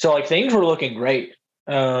 So like, things were looking great.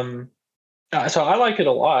 So I like it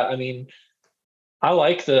a lot. I mean, I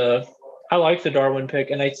like the Darwin pick,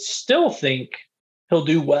 and I still think he'll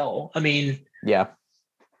do well. I mean,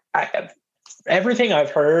 everything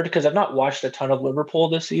I've heard, because I've not watched a ton of Liverpool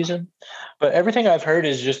this season, but everything I've heard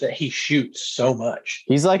is just that he shoots so much.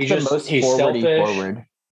 He's like the most forward.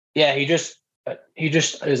 Yeah, he just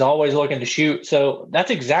is always looking to shoot. So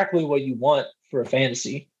that's exactly what you want for a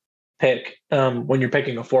fantasy pick when you're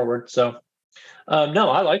picking a forward. So no,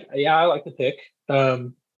 I like the pick.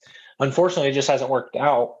 Unfortunately, it just hasn't worked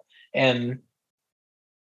out, and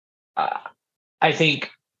I think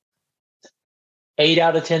 8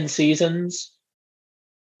 out of 10 seasons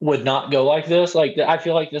would not go like this. Like, I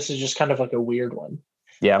feel like this is just kind of like a weird one.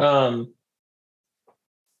 Yeah.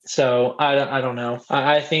 So I don't know.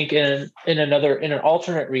 I think in an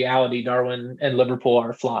alternate reality, Darwin and Liverpool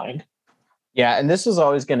are flying. Yeah, and this was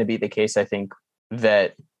always going to be the case. I think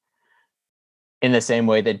that in the same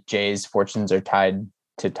way that Jay's fortunes are tied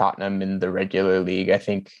to Tottenham in the regular league, I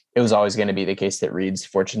think it was always going to be the case that Reed's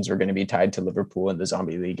fortunes were going to be tied to Liverpool in the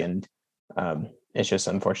Zombie League, and it's just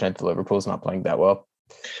unfortunate that Liverpool's not playing that well.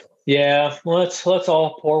 Yeah, let's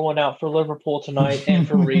all pour one out for Liverpool tonight and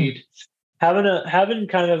for Reed. Having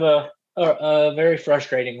kind of a very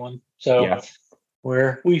frustrating one. So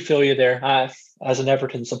we feel you there. As an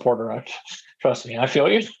Everton supporter, trust me, I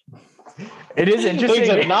feel you. It is interesting.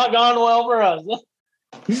 Things have not gone well for us.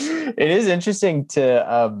 It is interesting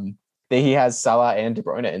that he has Salah and De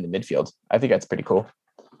Bruyne in the midfield. I think that's pretty cool.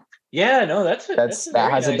 Yeah, no, that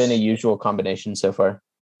hasn't been a usual combination so far.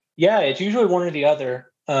 Yeah, it's usually one or the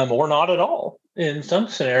other, or not at all in some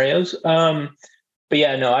scenarios. But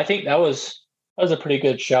yeah, no, I think that was a pretty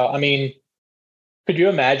good shot. I mean, could you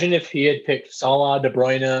imagine if he had picked Salah, De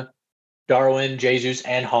Bruyne, Darwin, Jesus,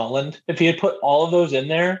 and Haaland? If he had put all of those in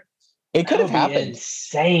there, it could have happened.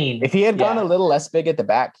 Insane. If he had gone a little less big at the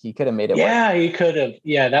back, he could have made it work. Yeah, he could have.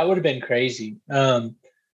 Yeah, that would have been crazy. But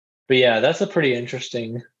yeah, that's a pretty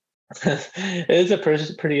interesting. It is a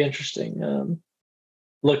pretty interesting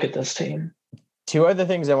look at this team. Two other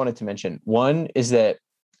things I wanted to mention. One is that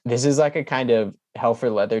this is like a kind of hell for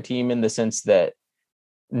leather team in the sense that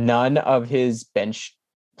none of his bench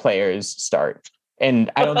players start.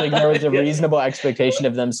 And I don't think there was a reasonable expectation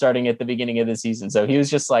of them starting at the beginning of the season. So he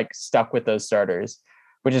was just like stuck with those starters,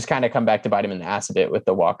 which has kind of come back to bite him in the ass a bit with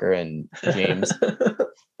the Walker and James.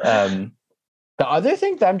 The other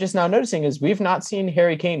thing that I'm just now noticing is we've not seen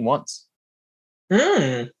Harry Kane once.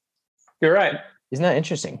 You're right. Isn't that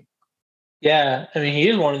interesting? Yeah. I mean, he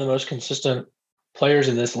is one of the most consistent players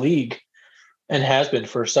in this league and has been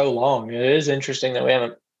for so long. It is interesting that we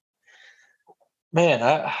haven't. Man,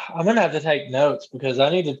 I'm gonna have to take notes because I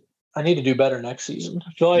need to do better next season.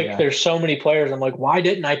 I feel like there's so many players. I'm like, why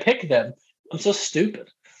didn't I pick them? I'm so stupid.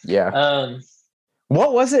 Yeah.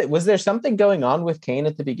 What was it? Was there something going on with Kane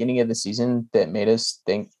at the beginning of the season that made us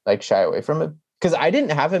think like shy away from him? Because I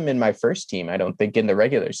didn't have him in my first team. I don't think in the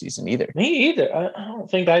regular season either. Me either. I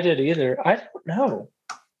don't think I did either. I don't know.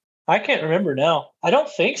 I can't remember now. I don't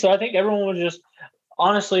think so. I think everyone was just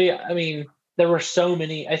honestly. I mean. There were so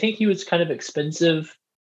many. I think he was kind of expensive,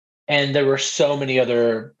 and there were so many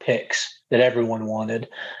other picks that everyone wanted.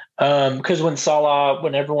 Because when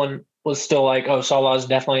everyone was still like, "Oh, Salah is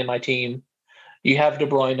definitely in my team," you have De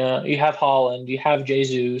Bruyne, you have Haaland, you have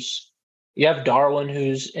Jesus, you have Darwin,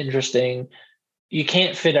 who's interesting. You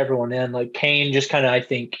can't fit everyone in. Like Kane, just kind of I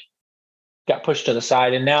think got pushed to the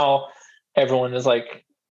side, and now everyone is like,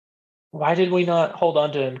 "Why did we not hold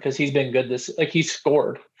on to him? Because he's been good this. Like he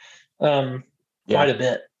scored." Quite a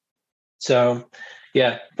bit. So,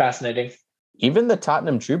 yeah, fascinating. Even the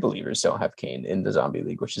Tottenham True Believers don't have Kane in the Zombie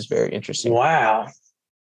League, which is very interesting. Wow.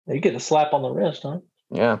 You get a slap on the wrist, huh?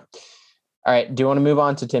 Yeah. All right. Do you want to move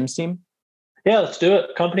on to Tim's team? Yeah, let's do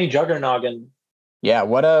it. Company Juggernoggin. Yeah.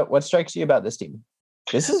 What strikes you about this team?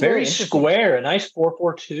 This is very square, a nice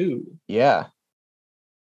 4-4-2. Yeah.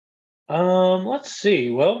 Let's see.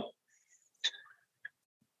 Well,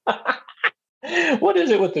 what is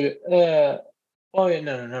it with the oh yeah,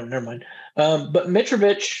 no, never mind. But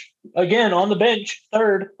Mitrovic again on the bench,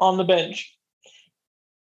 third on the bench.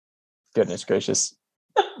 Goodness gracious!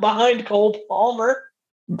 Behind Cole Palmer.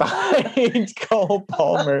 Behind Cole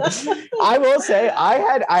Palmer. I will say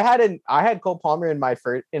I had Cole Palmer in my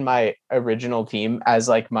original team as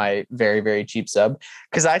like my very very cheap sub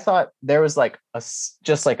because I thought there was like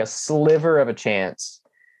just like a sliver of a chance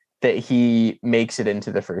that he makes it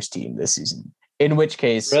into the first team this season. In which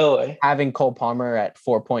case, having Cole Palmer at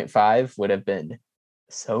 4.5 would have been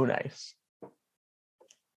so nice.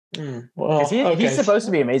 Well, he's supposed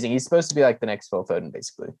to be amazing. He's supposed to be like the next Phil Foden,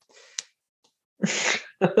 basically.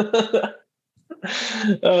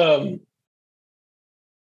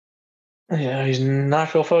 Yeah, he's not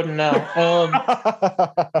Phil Foden now.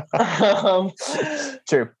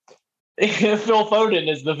 True. Phil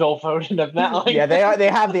Foden is the Phil Foden of that. Yeah, they are. They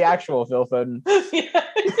have the actual Phil Foden.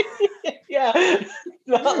 Yeah.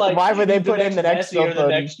 Not like why would they put in the next Phil Foden? The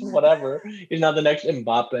next whatever. He's not the next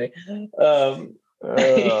Mbappe. He's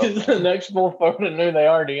the next Phil Foden who they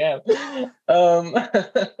already have.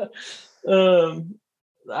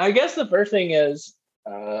 I guess the first thing is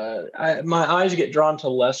my eyes get drawn to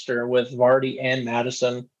Leicester with Vardy and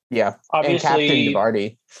Maddison. Yeah, obviously, and Captain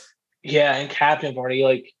Vardy. Yeah, and Captain Vardy,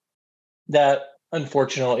 like that.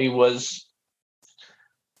 Unfortunately, was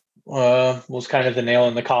kind of the nail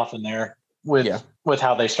in the coffin there with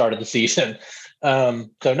how they started the season. So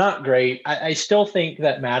not great. I still think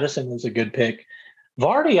that Maddison was a good pick.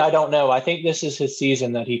 Vardy, I don't know. I think this is his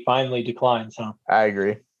season that he finally declines. Huh? I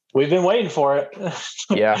agree. We've been waiting for it.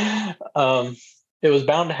 Yeah. It was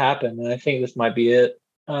bound to happen, and I think this might be it.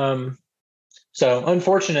 So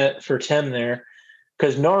unfortunate for Tim there,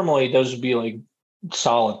 because normally those would be like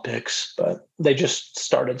solid picks, but they just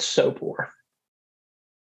started so poor.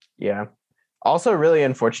 Yeah. Also really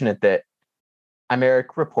unfortunate that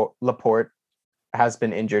Aymeric Laporte has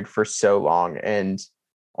been injured for so long and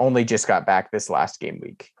only just got back this last game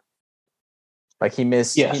week. Like he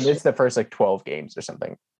missed the first like 12 games or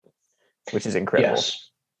something, which is incredible.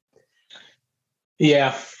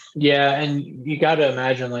 Yeah. Yeah. And you got to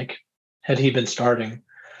imagine, like, had he been starting,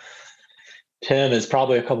 Tim is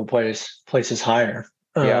probably a couple places higher.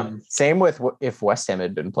 Yeah. Same with if West Ham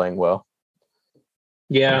had been playing well.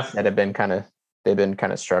 Yeah. They've been kind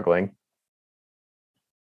of struggling.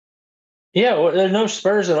 Yeah. Well, there's no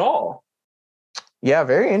Spurs at all. Yeah.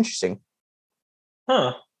 Very interesting.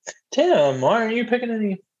 Huh. Tim, why aren't you picking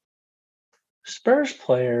any Spurs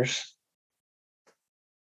players?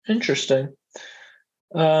 Interesting.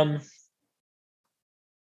 Kai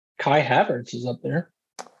Havertz is up there.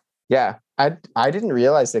 Yeah. I didn't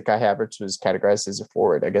realize that Kai Havertz was categorized as a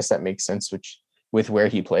forward. I guess that makes sense with where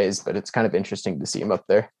he plays, but it's kind of interesting to see him up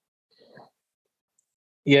there.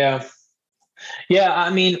 Yeah. Yeah, I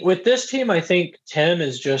mean, with this team, I think Tim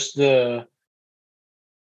is just the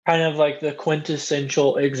kind of like the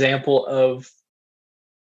quintessential example of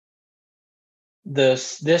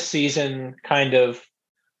this season, kind of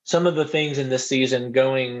some of the things in this season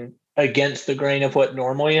going against the grain of what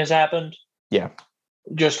normally has happened. Yeah.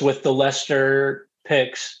 Just with the Leicester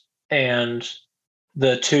picks and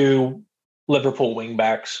the two Liverpool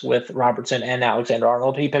wingbacks with Robertson and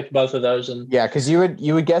Alexander-Arnold. He picked both of those, and yeah, because you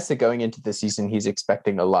would guess that going into the season, he's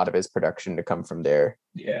expecting a lot of his production to come from there.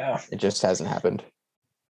 Yeah, it just hasn't happened.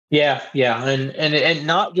 Yeah, and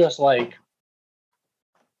not just like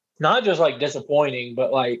disappointing,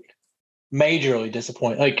 but like majorly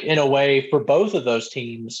disappointing. Like in a way, for both of those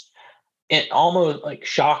teams, it almost like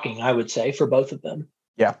shocking, I would say, for both of them.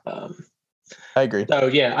 Yeah, I agree. So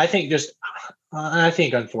yeah, I think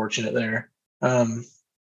unfortunate there. In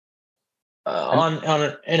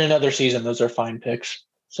another season, those are fine picks.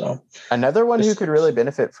 So another one who could really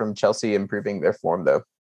benefit from Chelsea improving their form, though.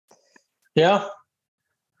 Yeah,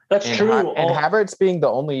 that's true. And Havertz being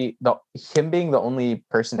him being the only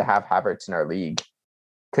person to have Havertz in our league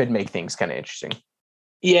could make things kind of interesting.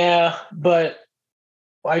 Yeah, but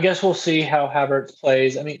I guess we'll see how Havertz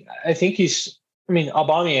plays. I mean,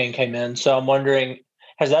 Aubameyang came in, so I'm wondering,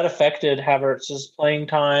 has that affected Havertz's playing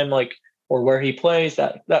time, like, or where he plays,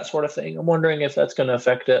 that sort of thing? I'm wondering if that's going to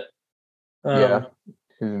affect it. Yeah,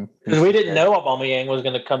 because we didn't know Aubameyang was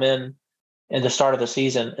going to come in the start of the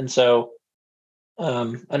season, and so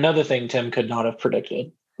another thing Tim could not have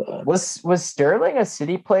predicted. Was Sterling a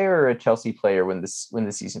City player or a Chelsea player when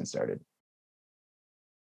the season started?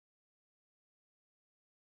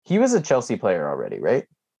 He was a Chelsea player already, right?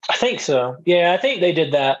 I think so. Yeah, I think they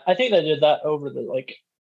did that. I think they did that over the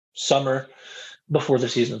summer before the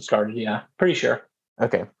season started. Yeah, pretty sure.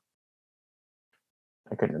 Okay.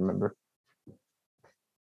 I couldn't remember.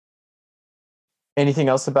 Anything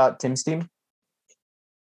else about Tim's team?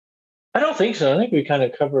 I don't think so. I think we kind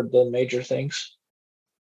of covered the major things.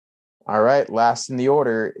 All right. Last in the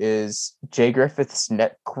order is Jay Griffith's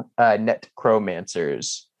Net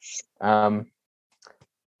Chromancers.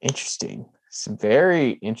 Interesting. Some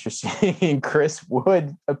very interesting Chris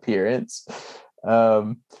Wood appearance.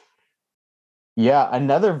 Yeah,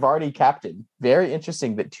 another Vardy captain. Very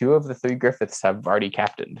interesting that 2 of the 3 Griffiths have Vardy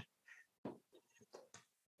captained.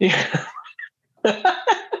 Yeah.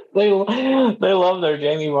 they love their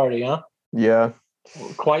Jamie Vardy, huh? Yeah.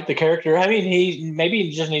 Quite the character. I mean,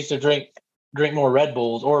 he just needs to drink more Red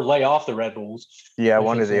Bulls or lay off the Red Bulls. Yeah,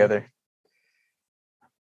 one or the other.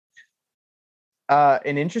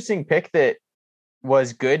 An interesting pick that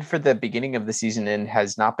was good for the beginning of the season and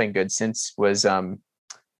has not been good since was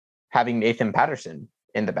having Nathan Patterson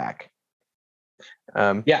in the back.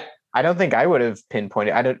 Yeah. I don't think I would have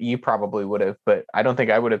pinpointed. You probably would have, but I don't think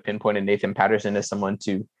I would have pinpointed Nathan Patterson as someone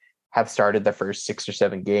to have started the first 6 or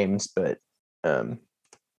 7 games, but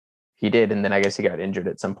he did, and then I guess he got injured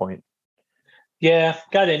at some point. Yeah,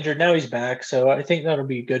 got injured. Now he's back, so I think that'll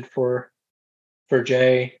be good for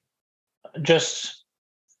Jay. Just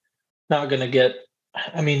not going to get.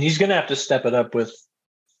 I mean, he's going to have to step it up with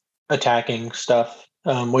attacking stuff,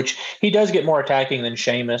 which he does get more attacking than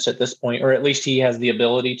Seamus at this point, or at least he has the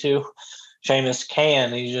ability to. Seamus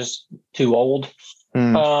can. He's just too old.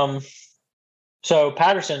 So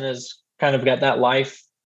Patterson has kind of got that life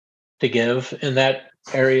to give in that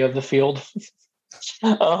area of the field.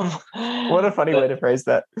 What a funny way to phrase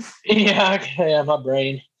that. Yeah, my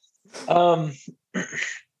brain.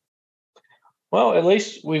 Well, at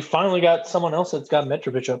least we finally got someone else that's got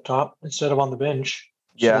Mitrovic up top instead of on the bench.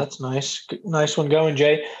 So yeah, that's nice. Nice one going,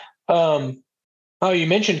 Jay. You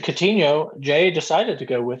mentioned Coutinho. Jay decided to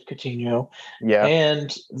go with Coutinho. Yeah.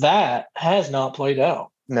 And that has not played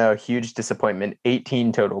out. No, huge disappointment.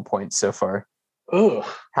 18 total points so far. Ugh.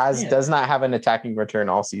 Does not have an attacking return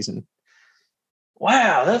all season.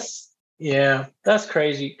 Wow, that's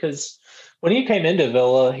crazy. Because when he came into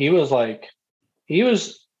Villa, he was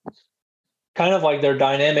kind of like their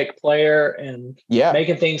dynamic player and Yeah.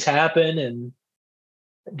 making things happen. And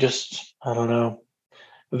just, I don't know.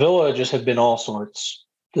 Villa just have been all sorts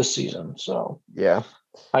this season. So Yeah.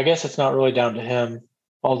 I guess it's not really down to him,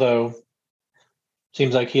 although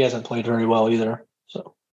seems like he hasn't played very well either.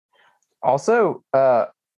 So Also,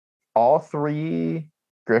 all three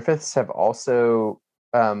Griffiths have also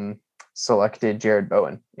selected Jared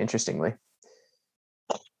Bowen, interestingly.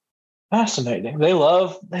 fascinating. They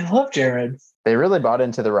love Jared. They really bought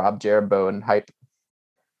into the Jared Bowen hype.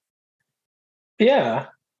 Yeah.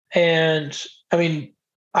 And I mean,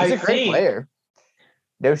 He's a great player.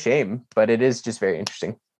 No shame, but it is just very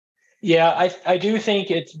interesting. Yeah, I do think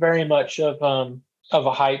it's very much of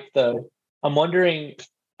a hype though. I'm wondering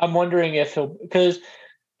if he'll, because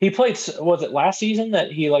he played, was it last season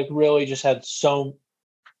that he like really just had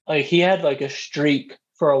he had like a streak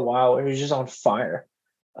for a while where he was just on fire.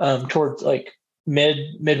 Towards like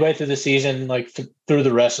midway through the season, like through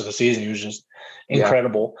the rest of the season, he was just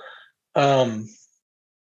incredible.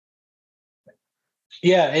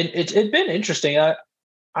 Yeah, it's been interesting.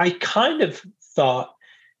 I kind of thought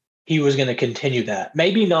he was going to continue that.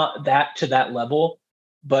 Maybe not that to that level,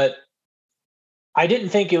 but I didn't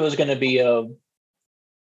think it was going to be a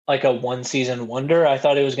one season wonder. I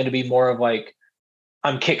thought it was going to be more of like,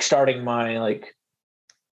 I'm kickstarting my like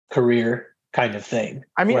career kind of thing.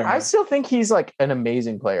 I mean, I still think he's like an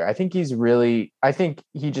amazing player. I think he's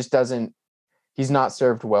not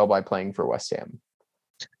served well by playing for West Ham.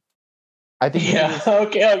 I think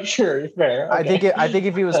okay, sure, fair. Okay. I think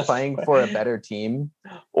if he was playing for a better team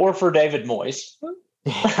or for David Moyes.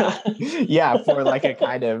 Yeah, for like a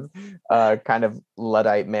kind of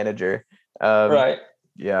Luddite manager. Right.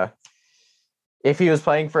 Yeah. If he was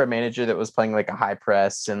playing for a manager that was playing like a high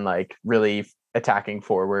press and like really attacking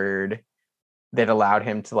forward that allowed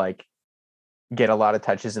him to like get a lot of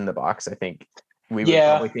touches in the box, I think we would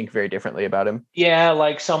probably think very differently about him. Yeah,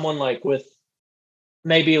 like someone like with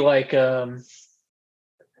maybe like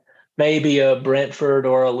maybe a Brentford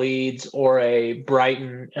or a Leeds or a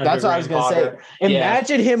Brighton. That's what I was going to say.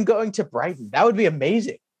 Imagine him going to Brighton. That would be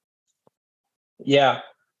amazing. Yeah,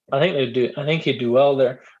 I think they'd do. I think he'd do well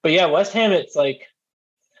there. But yeah, West Ham. It's like,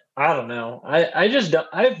 I don't know. I just don't.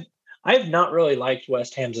 I've not really liked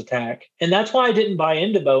West Ham's attack, and that's why I didn't buy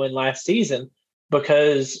into Bowen last season,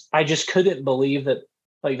 because I just couldn't believe that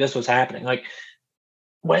like this was happening. Like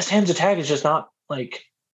West Ham's attack is just not like,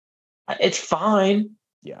 it's fine.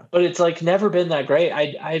 Yeah, but it's like never been that great.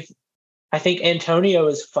 I think Antonio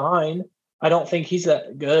is fine. I don't think he's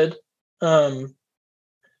that good. So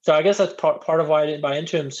I guess that's part of why I didn't buy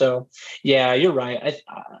into him. So yeah, you're right.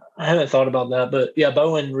 I haven't thought about that, but yeah,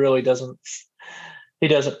 Bowen really doesn't. He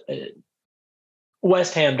doesn't.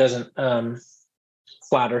 West Ham doesn't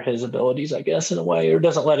flatter his abilities, I guess, in a way, or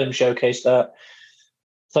doesn't let him showcase that.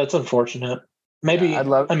 So it's unfortunate. Maybe yeah,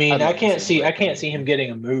 I can't see him getting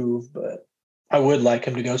a move, but I would like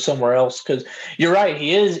him to go somewhere else, because you're right.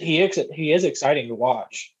 He is exciting to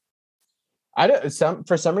watch.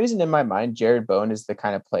 For some reason in my mind, Jared Bowen is the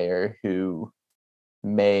kind of player who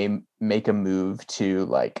may make a move to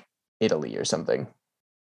like Italy or something.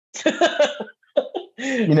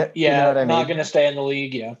 You know what I mean? Not going to stay in the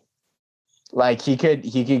league. Yeah. Like he could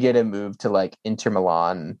get a move to like Inter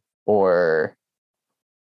Milan or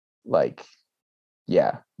like,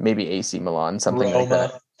 yeah, maybe AC Milan, something like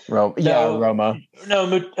that. Roma. No,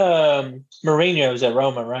 Mourinho's at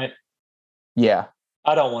Roma, right? Yeah.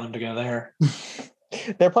 I don't want him to go there.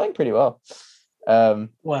 They're playing pretty well.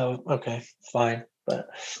 Well, okay, fine. But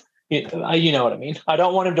you know what I mean. I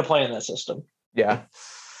don't want him to play in that system. Yeah.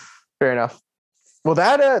 Fair enough. Well,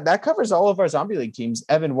 that covers all of our Zombie League teams.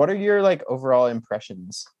 Evan, what are your like overall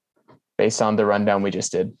impressions based on the rundown we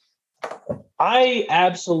just did? I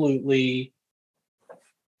absolutely...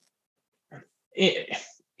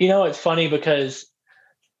 it's funny because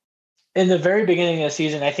in the very beginning of the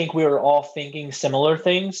season, I think we were all thinking similar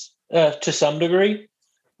things to some degree.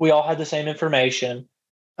 We all had the same information.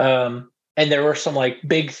 And there were some like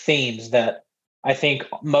big themes that I think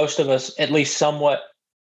most of us at least somewhat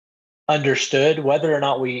understood. Whether or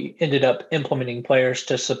not we ended up implementing players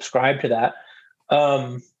to subscribe to that.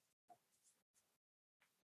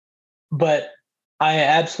 But I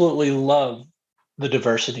absolutely love the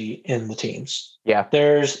diversity in the teams. Yeah.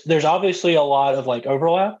 There's obviously a lot of like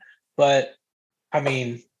overlap, but I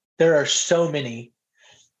mean, there are so many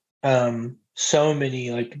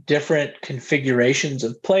like different configurations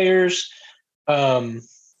of players. And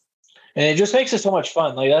it just makes it so much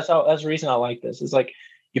fun. Like that's the reason I like this. It's like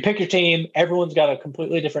you pick your team, everyone's got a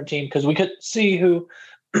completely different team, because we couldn't see who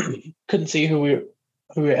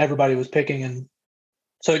everybody was picking, and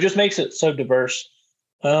So it just makes it so diverse.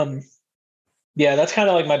 Yeah, that's kind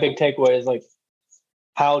of like my big takeaway is like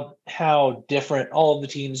how different all of the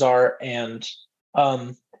teams are. And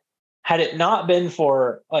had it not been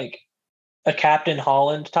for like a Captain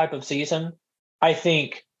Holland type of season, I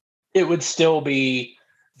think it would still be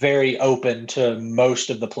very open to most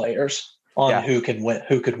of the players on Yeah. who can win,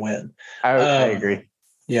 who could win. I agree.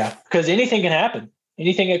 Yeah, because anything can happen.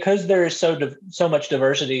 Anything, because there is so much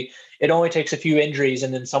diversity. It only takes a few injuries,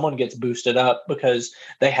 and then someone gets boosted up because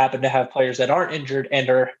they happen to have players that aren't injured and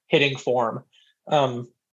are hitting form. So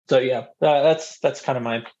yeah, that's kind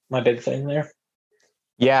of my big thing there.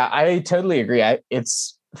 Yeah, I totally agree.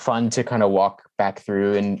 It's fun to kind of walk back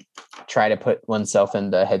through and try to put oneself in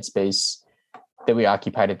the headspace that we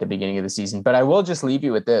occupied at the beginning of the season. But I will just leave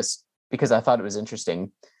you with this because I thought it was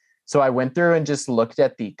interesting. So I went through and just looked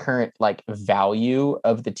at the current like value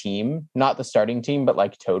of the team, not the starting team, but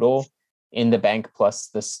like total in the bank plus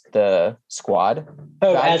the squad.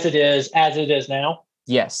 Oh, value. as it is now.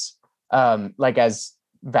 Yes. Like as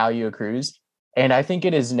value accrues. And I think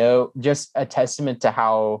it is just a testament to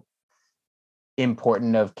how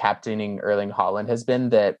important of captaining Erling Haaland has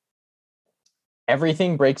been that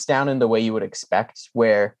everything breaks down in the way you would expect,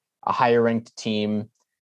 where a higher ranked team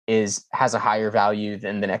has a higher value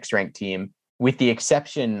than the next ranked team, with the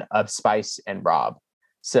exception of Spice and Rob.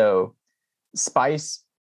 So Spice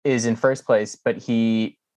is in first place, but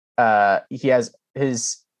he has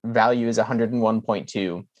his value is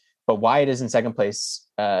 101.2, but Wyatt is in second place,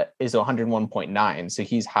 is 101.9. So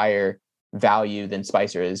he's higher value than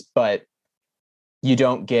Spicer is, but you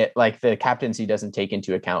don't get like the captaincy doesn't take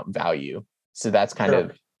into account value. So that's kind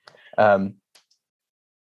of,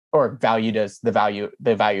 or value does the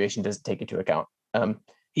valuation doesn't take into account.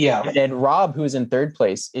 Yeah. And then Rob, who's in third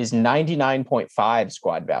place, is 99.5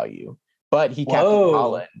 squad value, but he captained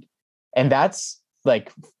Haaland. And that's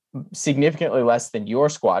like significantly less than your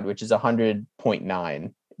squad, which is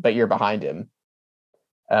 100.9, but you're behind him.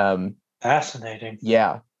 Fascinating.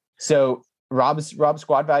 Yeah. So Rob's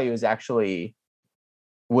squad value is actually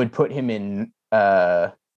would put him in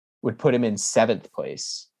seventh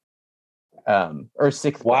place. Or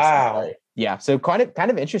sixth place. Wow. Yeah. So kind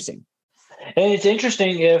of interesting. And it's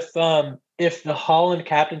interesting if the Haaland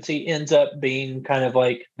captaincy ends up being kind of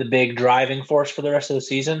like the big driving force for the rest of the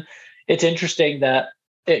season. It's interesting that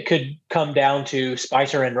it could come down to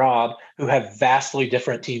Spicer and Rob, who have vastly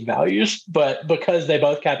different team values, but because they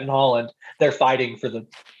both captain Haaland, they're fighting for the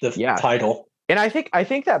title. And I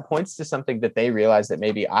think that points to something that they realized that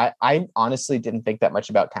maybe I honestly didn't think that much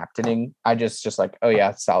about captaining. I just like, oh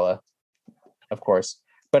yeah, Salah, of course.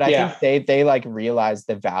 But I think they like realized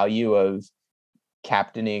the value of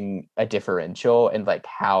captaining a differential and like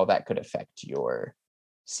how that could affect your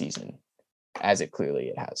season, as it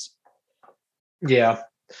clearly has. Yeah.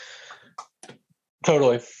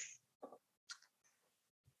 Totally.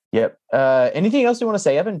 Yep. Anything else you want to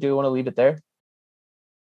say, Evan? Do you want to leave it there?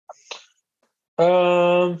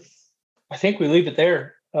 I think we leave it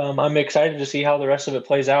there. I'm excited to see how the rest of it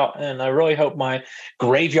plays out, and I really hope my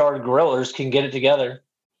graveyard grillers can get it together.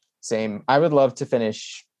 Same. I would love to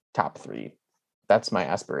finish top 3. That's my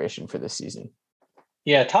aspiration for this season.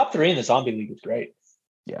 Yeah, top 3 in the Zombie League is great.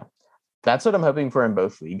 Yeah. That's what I'm hoping for in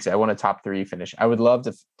both leagues. I want a top 3 finish. I would love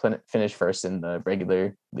to finish first in the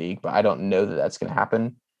regular league, but I don't know that that's going to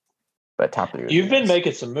happen. But top 3. You've been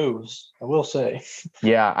making some moves, I will say.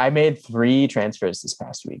 Yeah, I made 3 transfers this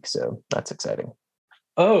past week, so that's exciting.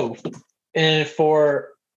 Oh, and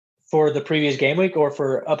for the previous game week or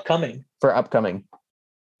for upcoming? For upcoming.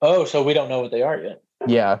 Oh, so we don't know what they are yet.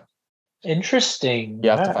 Yeah. Interesting.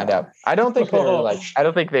 You have to find out. I don't think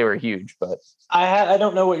they were huge, but I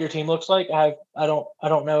don't know what your team looks like. I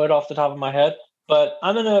don't know it off the top of my head, but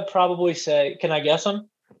I'm gonna probably say, can I guess them?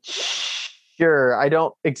 Sure. I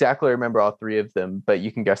don't exactly remember all 3 of them, but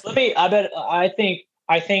you can guess them. I think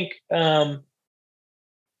I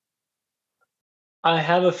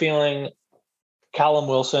have a feeling Callum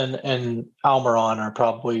Wilson and Almiron are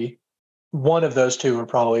probably one of those 2 are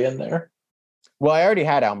probably in there. Well, I already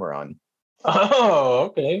had Almiron. Oh,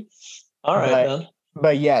 okay. All right then.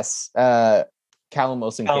 But yes, Callum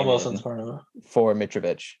Wilson's part of it for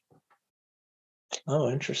Mitrovic. Oh,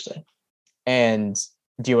 interesting. And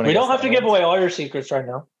do you want to? We don't have to give away all your secrets right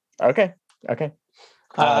now. Okay.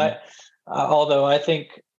 Although I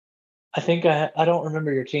think I don't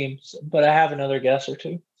remember your teams, but I have another guess or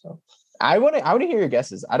 2. So I want to hear your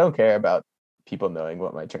guesses. I don't care about people knowing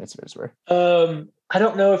what my transfers were. I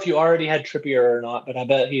don't know if you already had Trippier or not, but I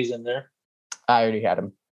bet he's in there. I already had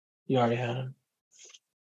him. You already had him.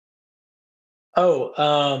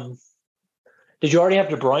 Oh, Did you already have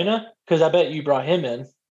De Bruyne? Because I bet you brought him in.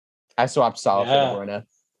 I swapped Salah for De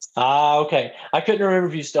Bruyne. Okay. I couldn't remember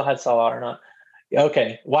if you still had Salah or not.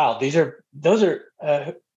 Okay. Wow. Those are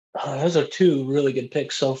two really good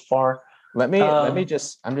picks so far. Let me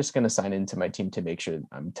just. I'm just going to sign into my team to make sure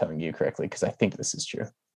I'm telling you correctly because I think this is true.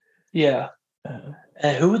 Yeah.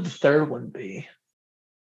 And who would the third one be?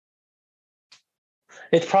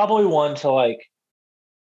 It's probably one to like.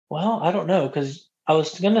 Well, I don't know because I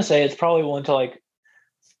was going to say it's probably one to like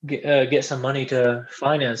get some money to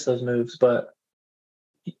finance those moves, but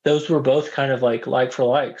those were both kind of like for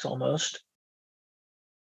likes almost.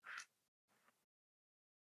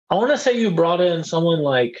 I want to say you brought in someone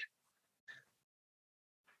like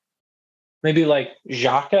maybe like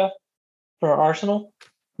Xhaka for Arsenal.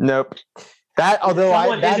 Nope. That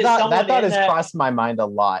thought has crossed my mind a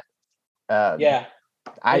lot. Yeah.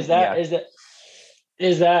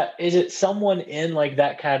 Is it someone in like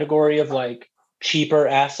that category of like cheaper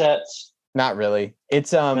assets? Not really.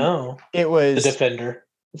 It's no. It was a defender.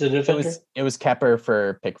 It's a defender. It was Kepa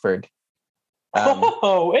for Pickford.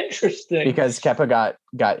 Interesting. Because Kepa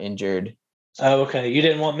got injured. Oh, okay. You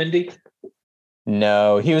didn't want Mendy?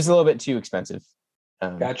 No, he was a little bit too expensive.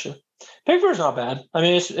 Gotcha. Pickford's not bad. I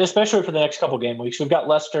mean, especially for the next couple game weeks. We've got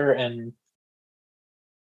Leicester and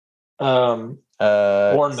Bournemouth.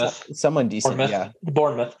 Someone decent,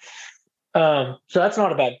 Bournemouth. So that's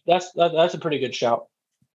not a bad. That's a pretty good shout,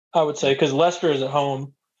 I would say, because Leicester is at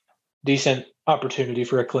home, decent opportunity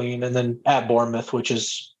for a clean, and then at Bournemouth, which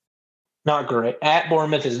is not great. At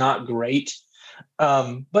Bournemouth is not great,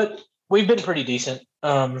 but we've been pretty decent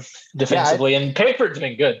defensively, and Pickford's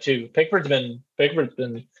been good too. Pickford's been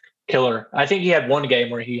killer. I think he had one game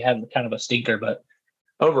where he had kind of a stinker, but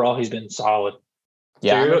overall he's been solid.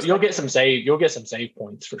 Yeah, so you'll get some save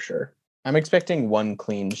points for sure. I'm expecting one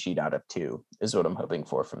clean sheet out of 2 is what I'm hoping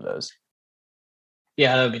for from those.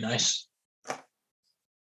 Yeah, that would be nice.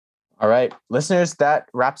 All right, listeners, that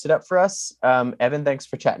wraps it up for us. Evan, thanks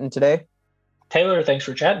for chatting today. Taylor, thanks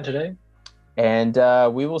for chatting today. And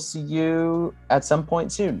we will see you at some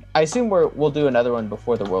point soon. I assume we'll do another one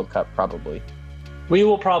before the World Cup, probably. We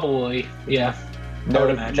will probably, yeah.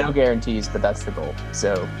 No guarantees, but that's the goal.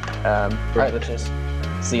 So, all right, listeners.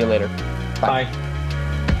 See you later. Bye.